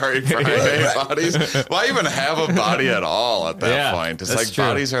 dumb hairy primate bodies. Why even have a body at all at that point? It's like true.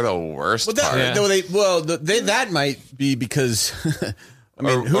 Bodies are the worst part. That might be because I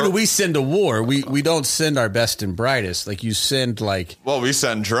mean, who do we send to war? We don't send our best and brightest. Like you send like... Well, we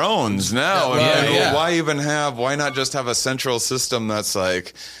send drones now. Why not just have a central system that's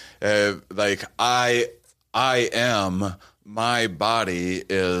like I am... My body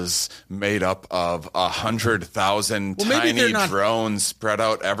is made up of 100,000 tiny drones spread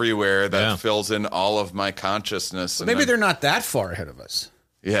out everywhere that fills in all of my consciousness. Maybe they're not that far ahead of us.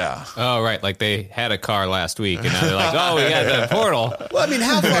 Yeah. Oh, right. Like they had a car last week, and now they're like, "Oh, we got the portal." Well, I mean,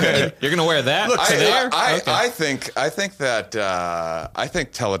 how far? You're gonna wear that? Look, to there? I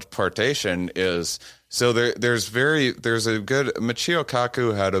think teleportation is so. There's a good Michio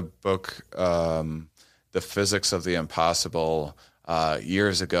Kaku had a book, The Physics of the Impossible,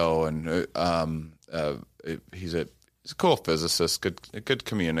 years ago, and he's a cool physicist, good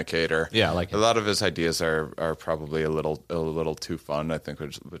communicator. Yeah, I like him. A lot of his ideas are probably a little too fun, I think,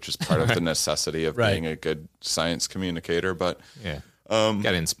 which is part of the necessity of being a good science communicator. But yeah, got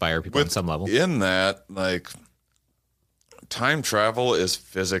to inspire people on some level. In that, like, time travel is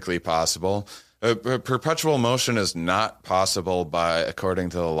physically possible. Perpetual motion is not possible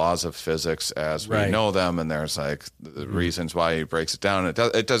according to the laws of physics as we know them, and there's like the reasons why he breaks it down.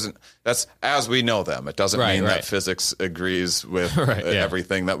 It doesn't. That's as we know them. It doesn't mean that physics agrees with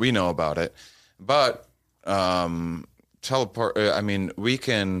everything that we know about it. But teleport. I mean, we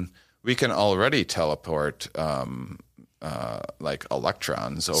can already teleport. Like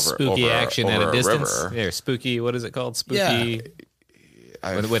electrons over action over at a distance. River. Yeah, spooky. What is it called? Spooky.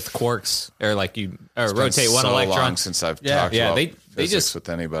 With quarks, or like you rotate one electron. Long since I've talked about physics with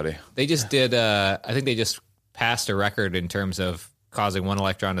anybody. They just did. I think they just passed a record in terms of causing one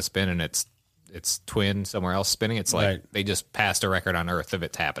electron to spin and its twin somewhere else spinning. It's like they just passed a record on Earth of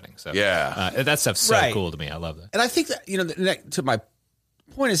it's happening. So that stuff's so cool to me. I love that. And I think that to my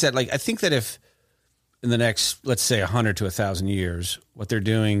point is that, like, I think that if in the next, let's say 100 to 1,000 years, what they're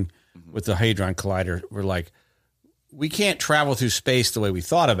doing with the Hadron Collider, we're like, we can't travel through space the way we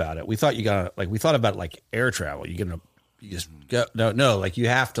thought about it. We thought we thought about like air travel. You just go, no, like you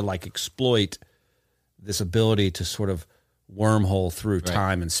have to like exploit this ability to sort of wormhole through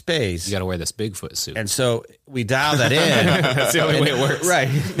time and space. You got to wear this Bigfoot suit. And so we dial that in. That's the only way it works. Right.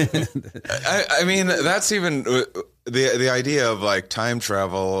 I mean, that's even the idea of like time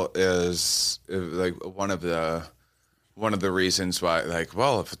travel is like one of the reasons why, like,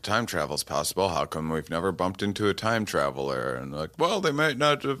 well, if time travel is possible, how come we've never bumped into a time traveler? And like, well, they might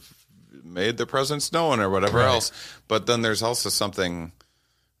not have made their presence known or whatever else. But then there's also something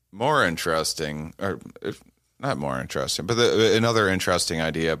more interesting, or not more interesting, but another interesting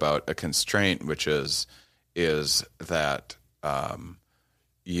idea about a constraint, which is that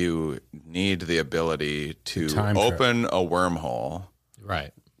you need the ability to open a wormhole,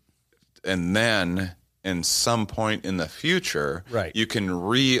 right, and then in some point in the future, you can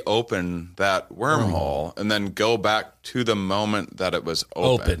reopen that wormhole and then go back to the moment that it was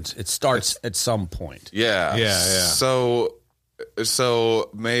opened. It starts at some point. Yeah. So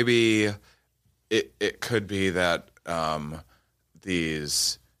maybe it could be that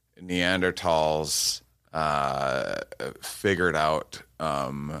these Neanderthals figured out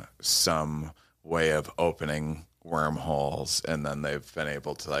some way of opening wormholes, and then they've been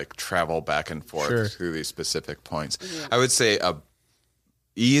able to like travel back and forth through these specific points. I would say a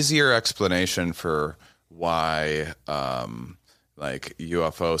easier explanation for why like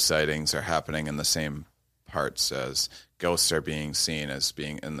UFO sightings are happening in the same parts as ghosts are being seen as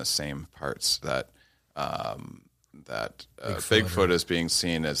being in the same parts that Bigfoot is being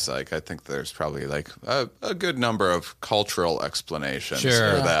seen as, like, I think there's probably like a good number of cultural explanations for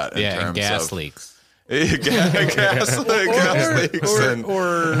that in terms gas of leaks. gas leaks and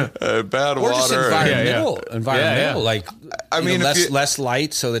bad or water. Just environmental. Like, I mean, less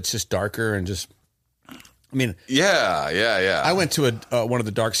light, so it's just darker and just. I mean, I went to one of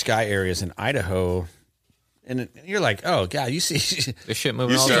the dark sky areas in Idaho, and you're like, oh god, you see the shit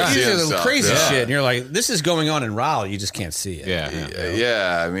moving all the start time. seeing the stuff, crazy shit, and you're like, this is going on in Raleigh, you just can't see it.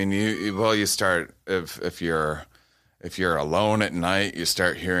 Yeah. I mean, you start if you're alone at night, you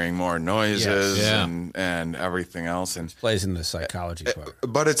start hearing more noises and everything else, and plays in the psychology part.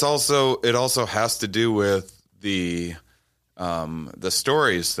 But it also has to do with the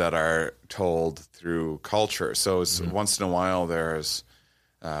stories that are told through culture. So it's, once in a while there's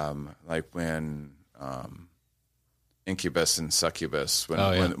like when Incubus and Succubus,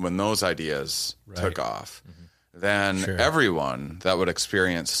 when those ideas took off, then everyone that would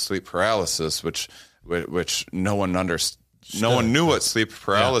experience sleep paralysis, which no one understood. No one knew what sleep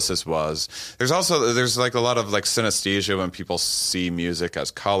paralysis was. There's like a lot of like synesthesia when people see music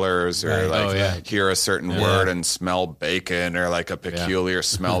as colors or hear a certain word and smell bacon or like a peculiar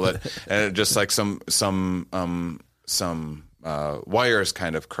smell that and just like some wires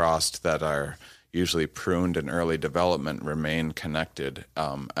kind of crossed that are usually pruned in early development remain connected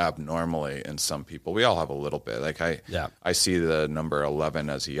abnormally in some people. We all have a little bit. Like I see the number 11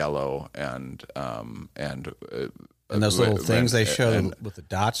 as yellow and those little things they show with the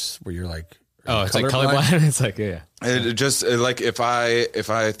dots where you're like, Oh, it's colorblind? Like colorblind. It's like, yeah. It just like if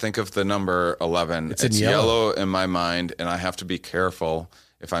I think of the number 11, it's yellow in my mind, and I have to be careful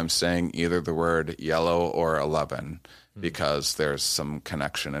if I'm saying either the word yellow or 11 because there's some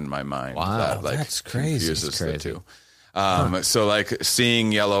connection in my mind that like that's crazy. Confuses the two. So like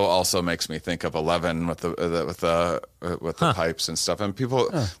seeing yellow also makes me think of 11 with the pipes and stuff, and people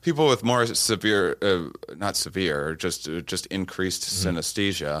with more severe, not severe, just increased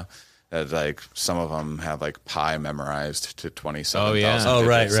synesthesia. Like some of them have like pi memorized to 27,000. Oh,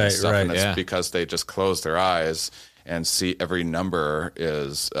 right. And it's because they just close their eyes and see every number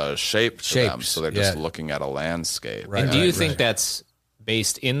is shaped to them, so they're just looking at a landscape. Right, and do you think that's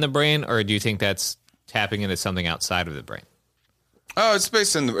based in the brain, or do you think that's tapping into something outside of the brain? Oh, it's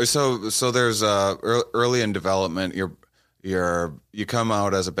based in so there's early in development, you come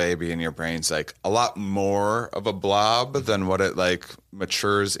out as a baby and your brain's like a lot more of a blob than what it like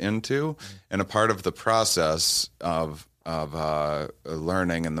matures into, and a part of the process of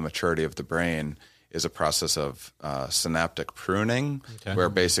learning and the maturity of the brain is a process of synaptic pruning, where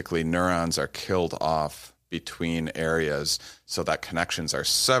basically neurons are killed off between areas so that connections are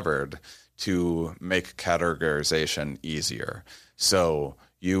severed to make categorization easier. So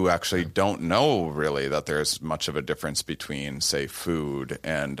you actually don't know really that there's much of a difference between, say, food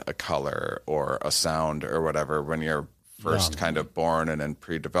and a color or a sound or whatever when you're first kind of born and in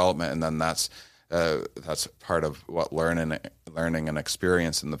pre-development, and then that's part of what learning and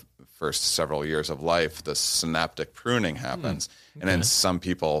experience in the first several years of life. The synaptic pruning happens, and in some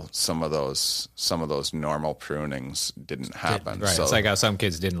people, some of those normal prunings didn't happen. Right, so, it's like how some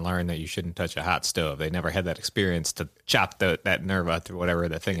kids didn't learn that you shouldn't touch a hot stove. They never had that experience to chop that nerve out through whatever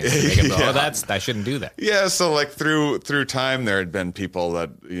the thing is. They go, I shouldn't do that. Yeah, so like through time, there had been people that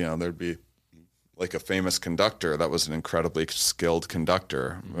there'd be like a famous conductor that was an incredibly skilled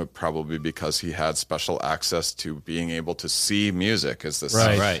conductor, probably because he had special access to being able to see music as this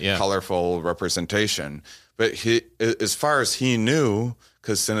colorful representation. But he, as far as he knew,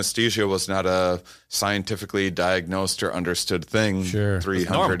 because synesthesia was not a scientifically diagnosed or understood thing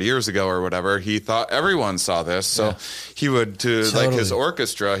 300 years ago or whatever, he thought everyone saw this. So he would, like his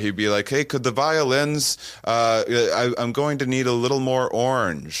orchestra, he'd be like, hey, could the violins, I'm going to need a little more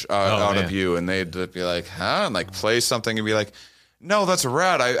orange out of you. And they'd be like, huh? And like play something and be like, no, that's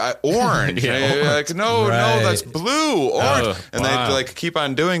red. I orange. Like, no, that's blue. Orange. And they'd like keep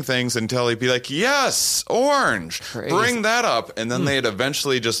on doing things until he'd be like, yes, orange. Crazy. Bring that up. And then they'd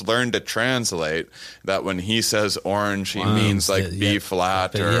eventually just learn to translate that when he says orange, he means like B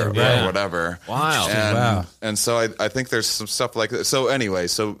flat or whatever. Wow. And so I think there's some stuff like that. So anyway,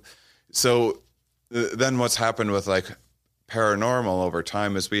 so then what's happened with like paranormal over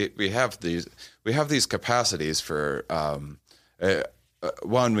time is we have these capacities for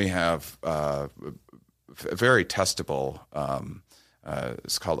one, we have very testable.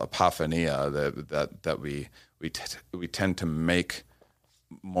 It's called apophenia. That we tend to make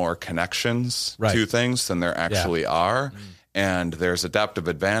more connections to things than there actually are, and there's adaptive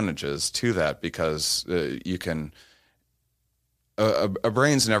advantages to that because you can. A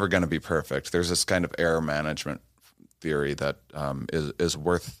brain's never going to be perfect. There's this kind of error management theory that is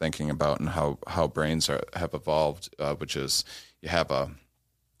worth thinking about, and how brains have evolved, which is you have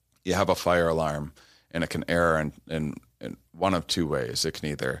a fire alarm, and it can err in one of two ways. It can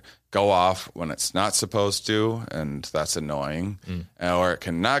either go off when it's not supposed to, and that's annoying, or it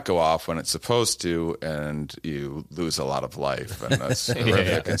can not go off when it's supposed to, and you lose a lot of life, and that's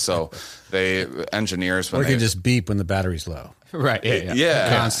horrific. And so engineers, or it can just beep when the battery's low. Right.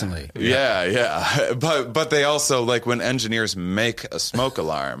 Constantly. Yeah. But they also, like when engineers make a smoke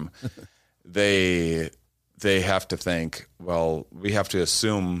alarm, they have to think, well, we have to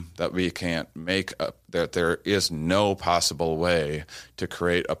assume that we can't that there is no possible way to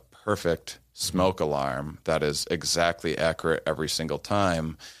create a perfect smoke alarm that is exactly accurate every single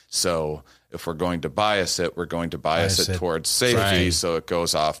time. So if we're going to bias it, we're going to bias it towards safety, so it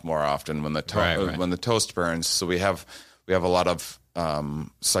goes off more often when the toast burns. So we have a lot of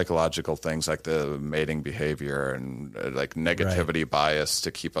psychological things like the mating behavior and like negativity bias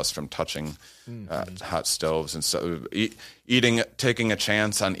to keep us from touching hot stoves. And so taking a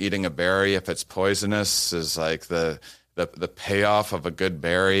chance on eating a berry if it's poisonous is like the payoff of a good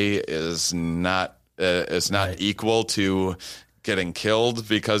berry is not equal to getting killed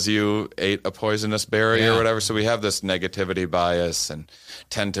because you ate a poisonous berry or whatever. So we have this negativity bias and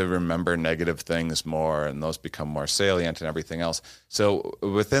tend to remember negative things more, and those become more salient and everything else. So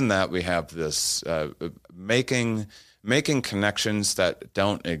within that, we have this making connections that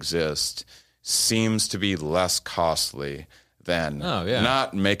don't exist seems to be less costly than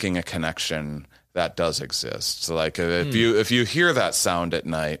not making a connection that does exist. So like if you hear that sound at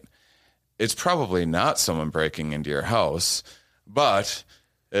night, it's probably not someone breaking into your house, but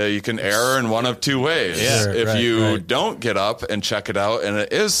you can err in one of two ways. Yeah, if you don't get up and check it out and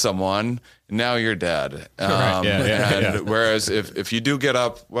it is someone, now you're dead. Whereas if you do get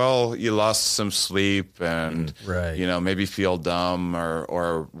up, well, you lost some sleep and maybe feel dumb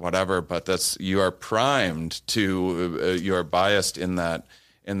or whatever, but you are primed to you are biased in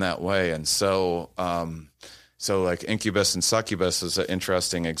that way. And so like incubus and succubus is an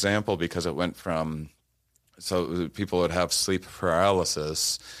interesting example because it went from, so people would have sleep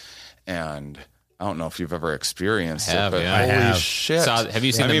paralysis, and I don't know if you've ever experienced it, but holy shit. Have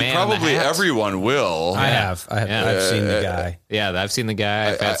you seen the man probably in the hat? Everyone will. I have. I've seen the guy. Yeah, I've seen the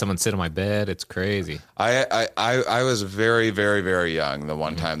guy. I've had someone sit on my bed. It's crazy. I was very, very, very young the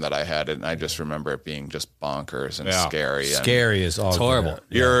one time that I had it, and I just remember it being just bonkers and scary. Scary is all. It's horrible.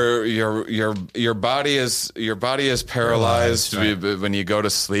 Your body is paralyzed when you go to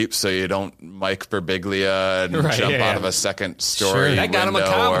sleep, so you don't Mike Birbiglia and jump out of a second story. That got him a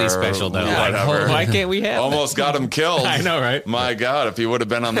comedy special though. Whatever. Why can't we have? Almost got him killed. I know, right? My God, if he would have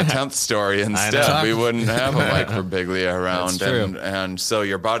been on the 10th story instead, we wouldn't have a Mike Birbiglia around. That's true. And so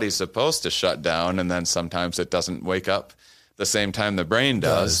your body's supposed to shut down, and then sometimes it doesn't wake up the same time the brain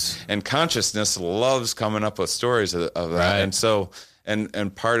does. And consciousness loves coming up with stories of that. Right. And so,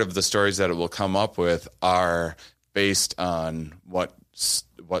 and part of the stories that it will come up with are based on what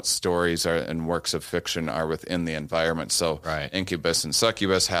stories are and works of fiction are within the environment. So Incubus and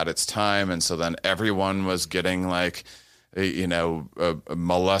Succubus had its time, and so then everyone was getting like,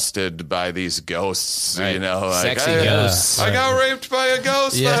 molested by these ghosts, like, sexy ghosts. I got raped by a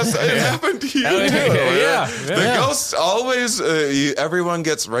ghost. It happened to you too. The ghosts always, everyone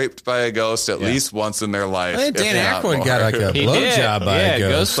gets raped by a ghost at least once in their life. I think Dan Aykroyd got like a blowjob by a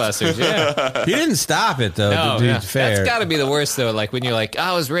ghost. Ghostbusters, yeah. He didn't stop it though. No, to be fair. That's got to be the worst though. Like when you're like,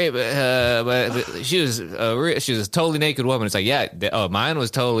 I was raped, but she was a totally naked woman. It's like, mine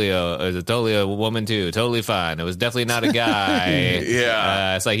was totally a woman too. Totally fine. It was definitely not a guy.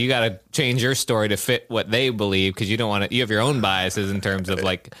 It's like you got to change your story to fit what they believe because you don't want to. You have your own biases in terms of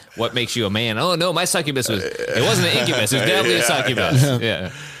like what makes you a man. Oh no, my succubus it wasn't an incubus. It was definitely a succubus.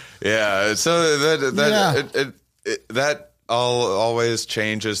 Yeah. So that always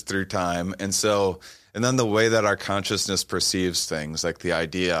changes through time, and then the way that our consciousness perceives things, like the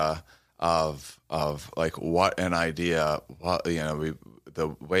idea of like what an idea,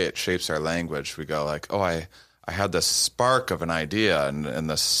 the way it shapes our language. We go like, I had this spark of an idea, and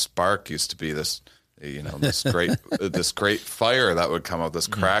the spark used to be this, this great fire that would come up, this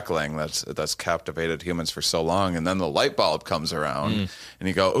crackling that's captivated humans for so long, and then the light bulb comes around, and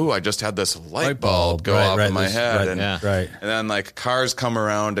you go, "Ooh, I just had this light bulb go off in my head," and then like cars come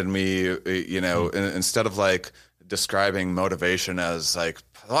around, and we, instead of like describing motivation as like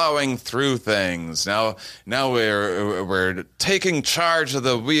plowing through things. Now we're taking charge of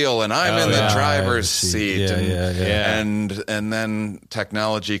the wheel, and I'm in the driver's seat. And then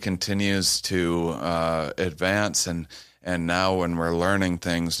technology continues to advance, and now when we're learning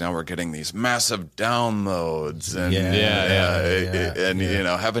things, now we're getting these massive downloads, and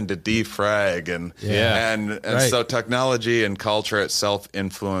having to defrag, and so technology and culture itself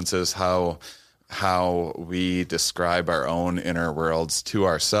influences how we describe our own inner worlds to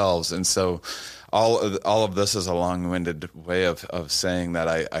ourselves. And so all of this is a long-winded way of saying that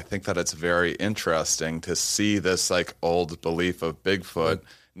I think that it's very interesting to see this like old belief of Bigfoot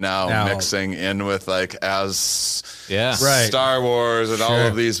now mixing in with like Star Wars and all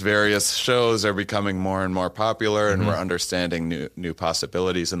of these various shows are becoming more and more popular, and we're understanding new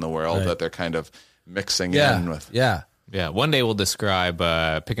possibilities in the world that they're kind of mixing in with. Yeah, one day we'll describe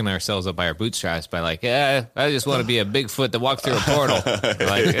picking ourselves up by our bootstraps by like, I just want to be a Bigfoot that walked through a portal. Like,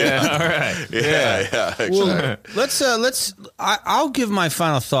 all right. Yeah, exactly. Well, I'll give my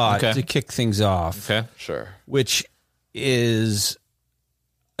final thought to kick things off. Okay. Sure. Which is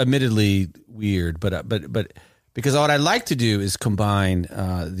admittedly weird, but because what I'd like to do is combine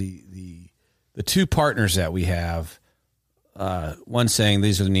the two partners that we have, one saying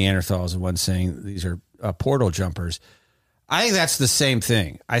these are the Neanderthals and one saying these are portal jumpers. I think that's the same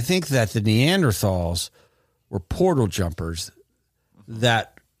thing. I think that the Neanderthals were portal jumpers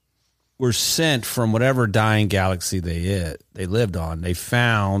that were sent from whatever dying galaxy they lived on. They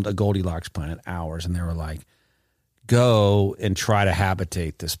found a Goldilocks planet, ours, and they were like, go and try to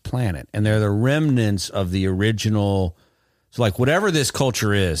habitate this planet. And they're the remnants of the original. So like whatever this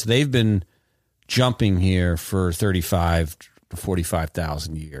culture is, they've been jumping here for 35 to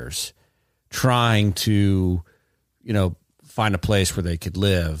 45,000 years, trying to, find a place where they could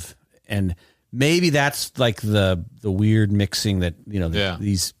live. And maybe that's like the weird mixing that,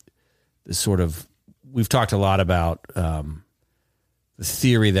 this sort of, we've talked a lot about the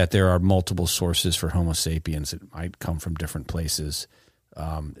theory that there are multiple sources for Homo sapiens that might come from different places.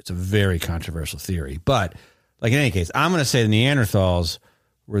 It's a very controversial theory, but like in any case, I'm going to say the Neanderthals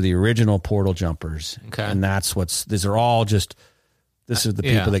were the original portal jumpers. Okay. And these are all just, this is the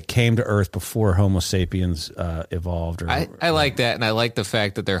people that came to Earth before Homo sapiens evolved. I like that, and I like the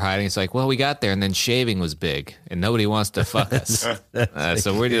fact that they're hiding. It's like, well, we got there, and then shaving was big, and nobody wants to fuck us.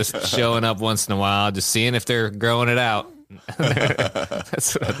 So we're just showing up once in a while, just seeing if they're growing it out.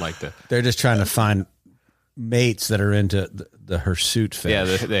 That's what I'd like to. They're just trying to find mates that are into the hirsute fish. Yeah,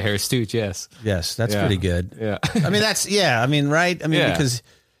 the hirsute, yes. Yes, that's pretty good. Yeah. I mean, right? Because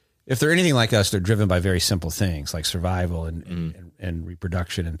if they're anything like us, they're driven by very simple things like survival and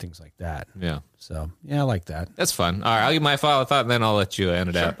reproduction and things like that. Yeah. So, I like that. That's fun. All right, I'll give my final thought, and then I'll let you end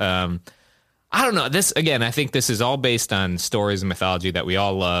it out. I don't know. This, again, I think this is all based on stories and mythology that we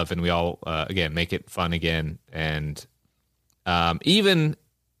all love, and we all, again, make it fun again. And even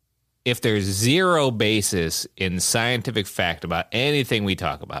if there's zero basis in scientific fact about anything we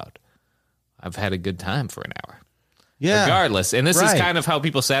talk about, I've had a good time for an hour. Yeah. Regardless. And this is kind of how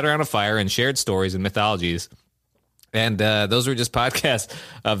people sat around a fire and shared stories and mythologies. And those were just podcasts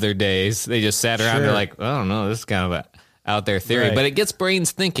of their days. They just sat around. They're like, I don't know, this is kind of a out there theory. Right. But it gets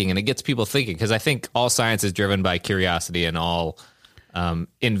brains thinking, and it gets people thinking, because I think all science is driven by curiosity, and all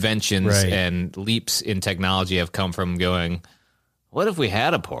inventions and leaps in technology have come from going, what if we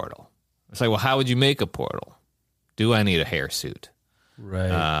had a portal? It's like, well, how would you make a portal? Do I need a hirsute?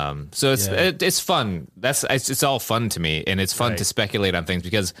 Right. So it's fun. It's all fun to me, and it's fun to speculate on things,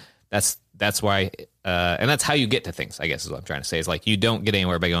 because that's why, and that's how you get to things, I guess is what I'm trying to say. Is like, you don't get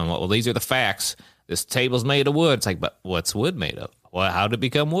anywhere by going, well, these are the facts. This table's made of wood. It's like, but what's wood made of? Well, how did it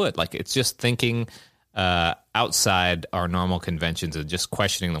become wood? Like, it's just thinking outside our normal conventions and just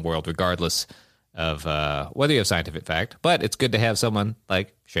questioning the world, regardless of whether you have scientific fact. But it's good to have someone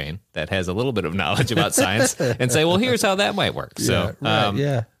like Shane that has a little bit of knowledge about science and say, well, here's how that might work. So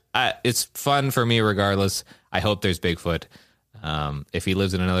it's fun for me regardless. I hope there's Bigfoot. If he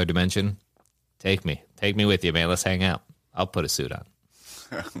lives in another dimension, take me with you, man. Let's hang out. I'll put a suit on.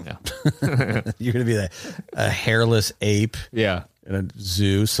 Yeah. You're going to be a hairless ape in a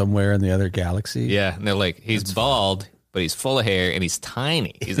zoo somewhere in the other galaxy. Yeah. And they're like, he's bald, but he's full of hair, and he's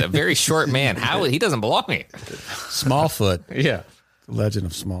tiny. He's a very short man. How he doesn't belong here. Smallfoot. Yeah. The legend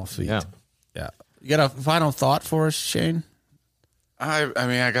of small feet. Yeah. Yeah. You got a final thought for us, Shane? I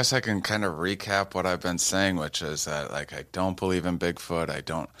mean, I guess I can kind of recap what I've been saying, which is that, like, I don't believe in Bigfoot. I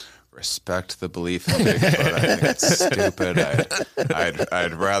don't respect the belief in Bigfoot. I think it's stupid.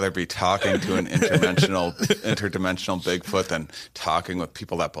 I'd rather be talking to an interdimensional Bigfoot than talking with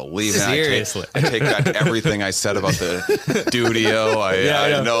people that believe in it. Seriously. I take back everything I said about the Dudio.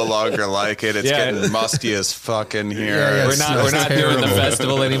 I no longer like it. It's getting musty as fuck in here. We're not doing the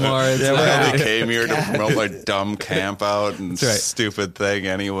festival anymore. I only came here to promote my dumb camp out and stupid thing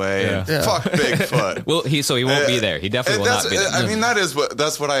anyway. And fuck Bigfoot. Well, he won't be there. He definitely will not be there. I mean,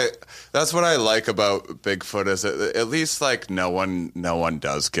 that's what I like about Bigfoot, is at least, like, no one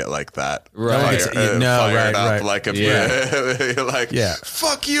does get like that. Right. Fired up. Like, if you're like,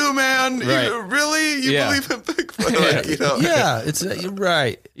 fuck you, man. Right. You believe in Bigfoot? Like, you know. Yeah, you're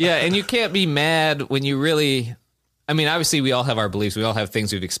right. Yeah, and you can't be mad when you really, I mean, obviously we all have our beliefs. We all have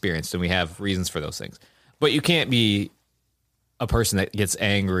things we've experienced, and we have reasons for those things. But you can't be a person that gets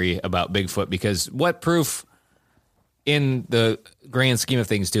angry about Bigfoot, because what proof in the grand scheme of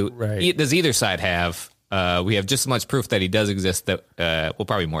things does either side have? We have just as much proof that he does exist, that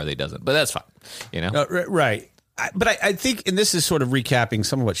probably more that he doesn't, but that's fine, you know. Right. But I think, and this is sort of recapping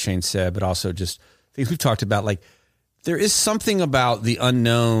some of what Shane said, but also just things we've talked about, like, there is something about the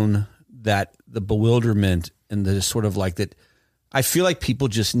unknown, that the bewilderment and the sort of like that. I feel like people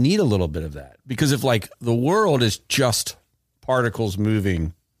just need a little bit of that, because if, like, the world is just particles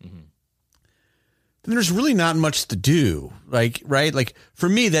moving, then there's really not much to do. Like, right? Like, for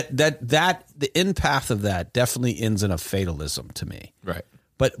me, that the end path of that definitely ends in a fatalism to me. Right.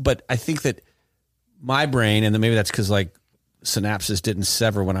 But I think that my brain, and then maybe that's because, like, synapses didn't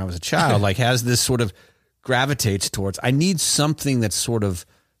sever when I was a child, like, has this sort of gravitates towards, I need something that's sort of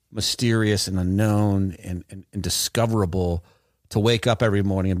mysterious and unknown and discoverable to wake up every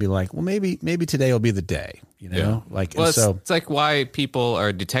morning and be like, well, maybe today will be the day, you know? Yeah. Like, well, and it's like why people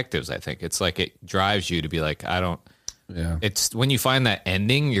are detectives. I think it's like, it drives you to be like, it's when you find that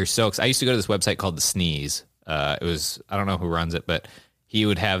ending, you're so excited. I used to go to this website called The Sneeze. It was, I don't know who runs it, but he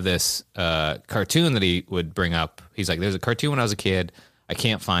would have this cartoon that he would bring up. He's like, there's a cartoon when I was a kid. I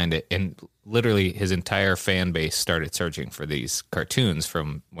can't find it. And literally his entire fan base started searching for these cartoons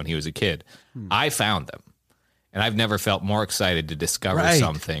from when he was a kid. I found them. And I've never felt more excited to discover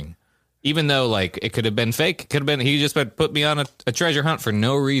something. Even though, like, it could have been fake. It could have been, he just put me on a treasure hunt for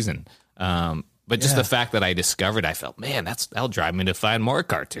no reason. But just the fact that I discovered, I felt, man, that'll drive me to find more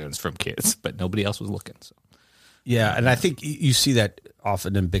cartoons from kids. But nobody else was looking. So. Yeah, and I think you see that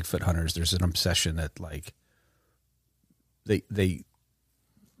often in Bigfoot hunters. There's an obsession that, like, they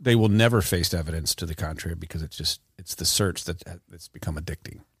will never face evidence to the contrary because it's the search that's become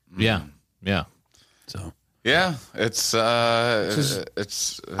addicting. Yeah, yeah. So yeah, it's. I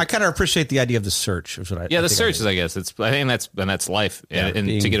kind of appreciate the idea of the search. The search is, I guess, I think that's life,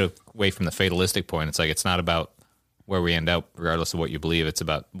 and to get away from the fatalistic point, it's like it's not about where we end up, regardless of what you believe. It's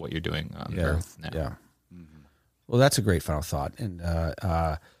about what you're doing on Earth now. Yeah. Well, that's a great final thought, and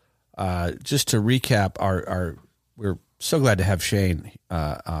just to recap, we're so glad to have Shane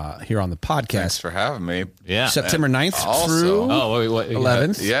here on the podcast. Thanks for having me. Yeah. September 9th through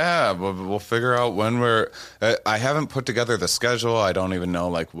 11th. Yeah, we'll figure out when we're... I haven't put together the schedule. I don't even know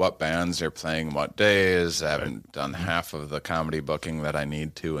like what bands are playing what days. I haven't done half of the comedy booking that I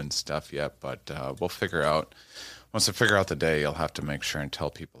need to and stuff yet, but we'll figure out... Once I figure out the day, you'll have to make sure and tell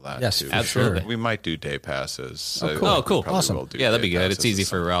people that, yes, too. Absolutely. Sure. We might do day passes. Cool. Awesome. Yeah, that'd be good. It's easy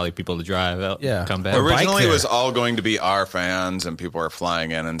for Raleigh people to drive out, come back. Originally, it was all going to be our fans, and people were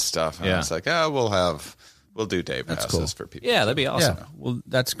flying in and stuff. And it's like, we'll do day passes for people. Yeah, that'd be awesome. Yeah. Well,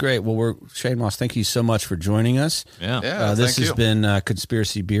 that's great. Well, Shane Moss, thank you so much for joining us. Yeah. This has been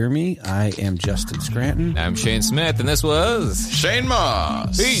Conspiracy Beer Me. I am Justin Scranton. I'm Shane Smith, and this was Shane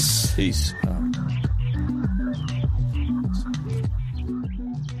Moss. Peace.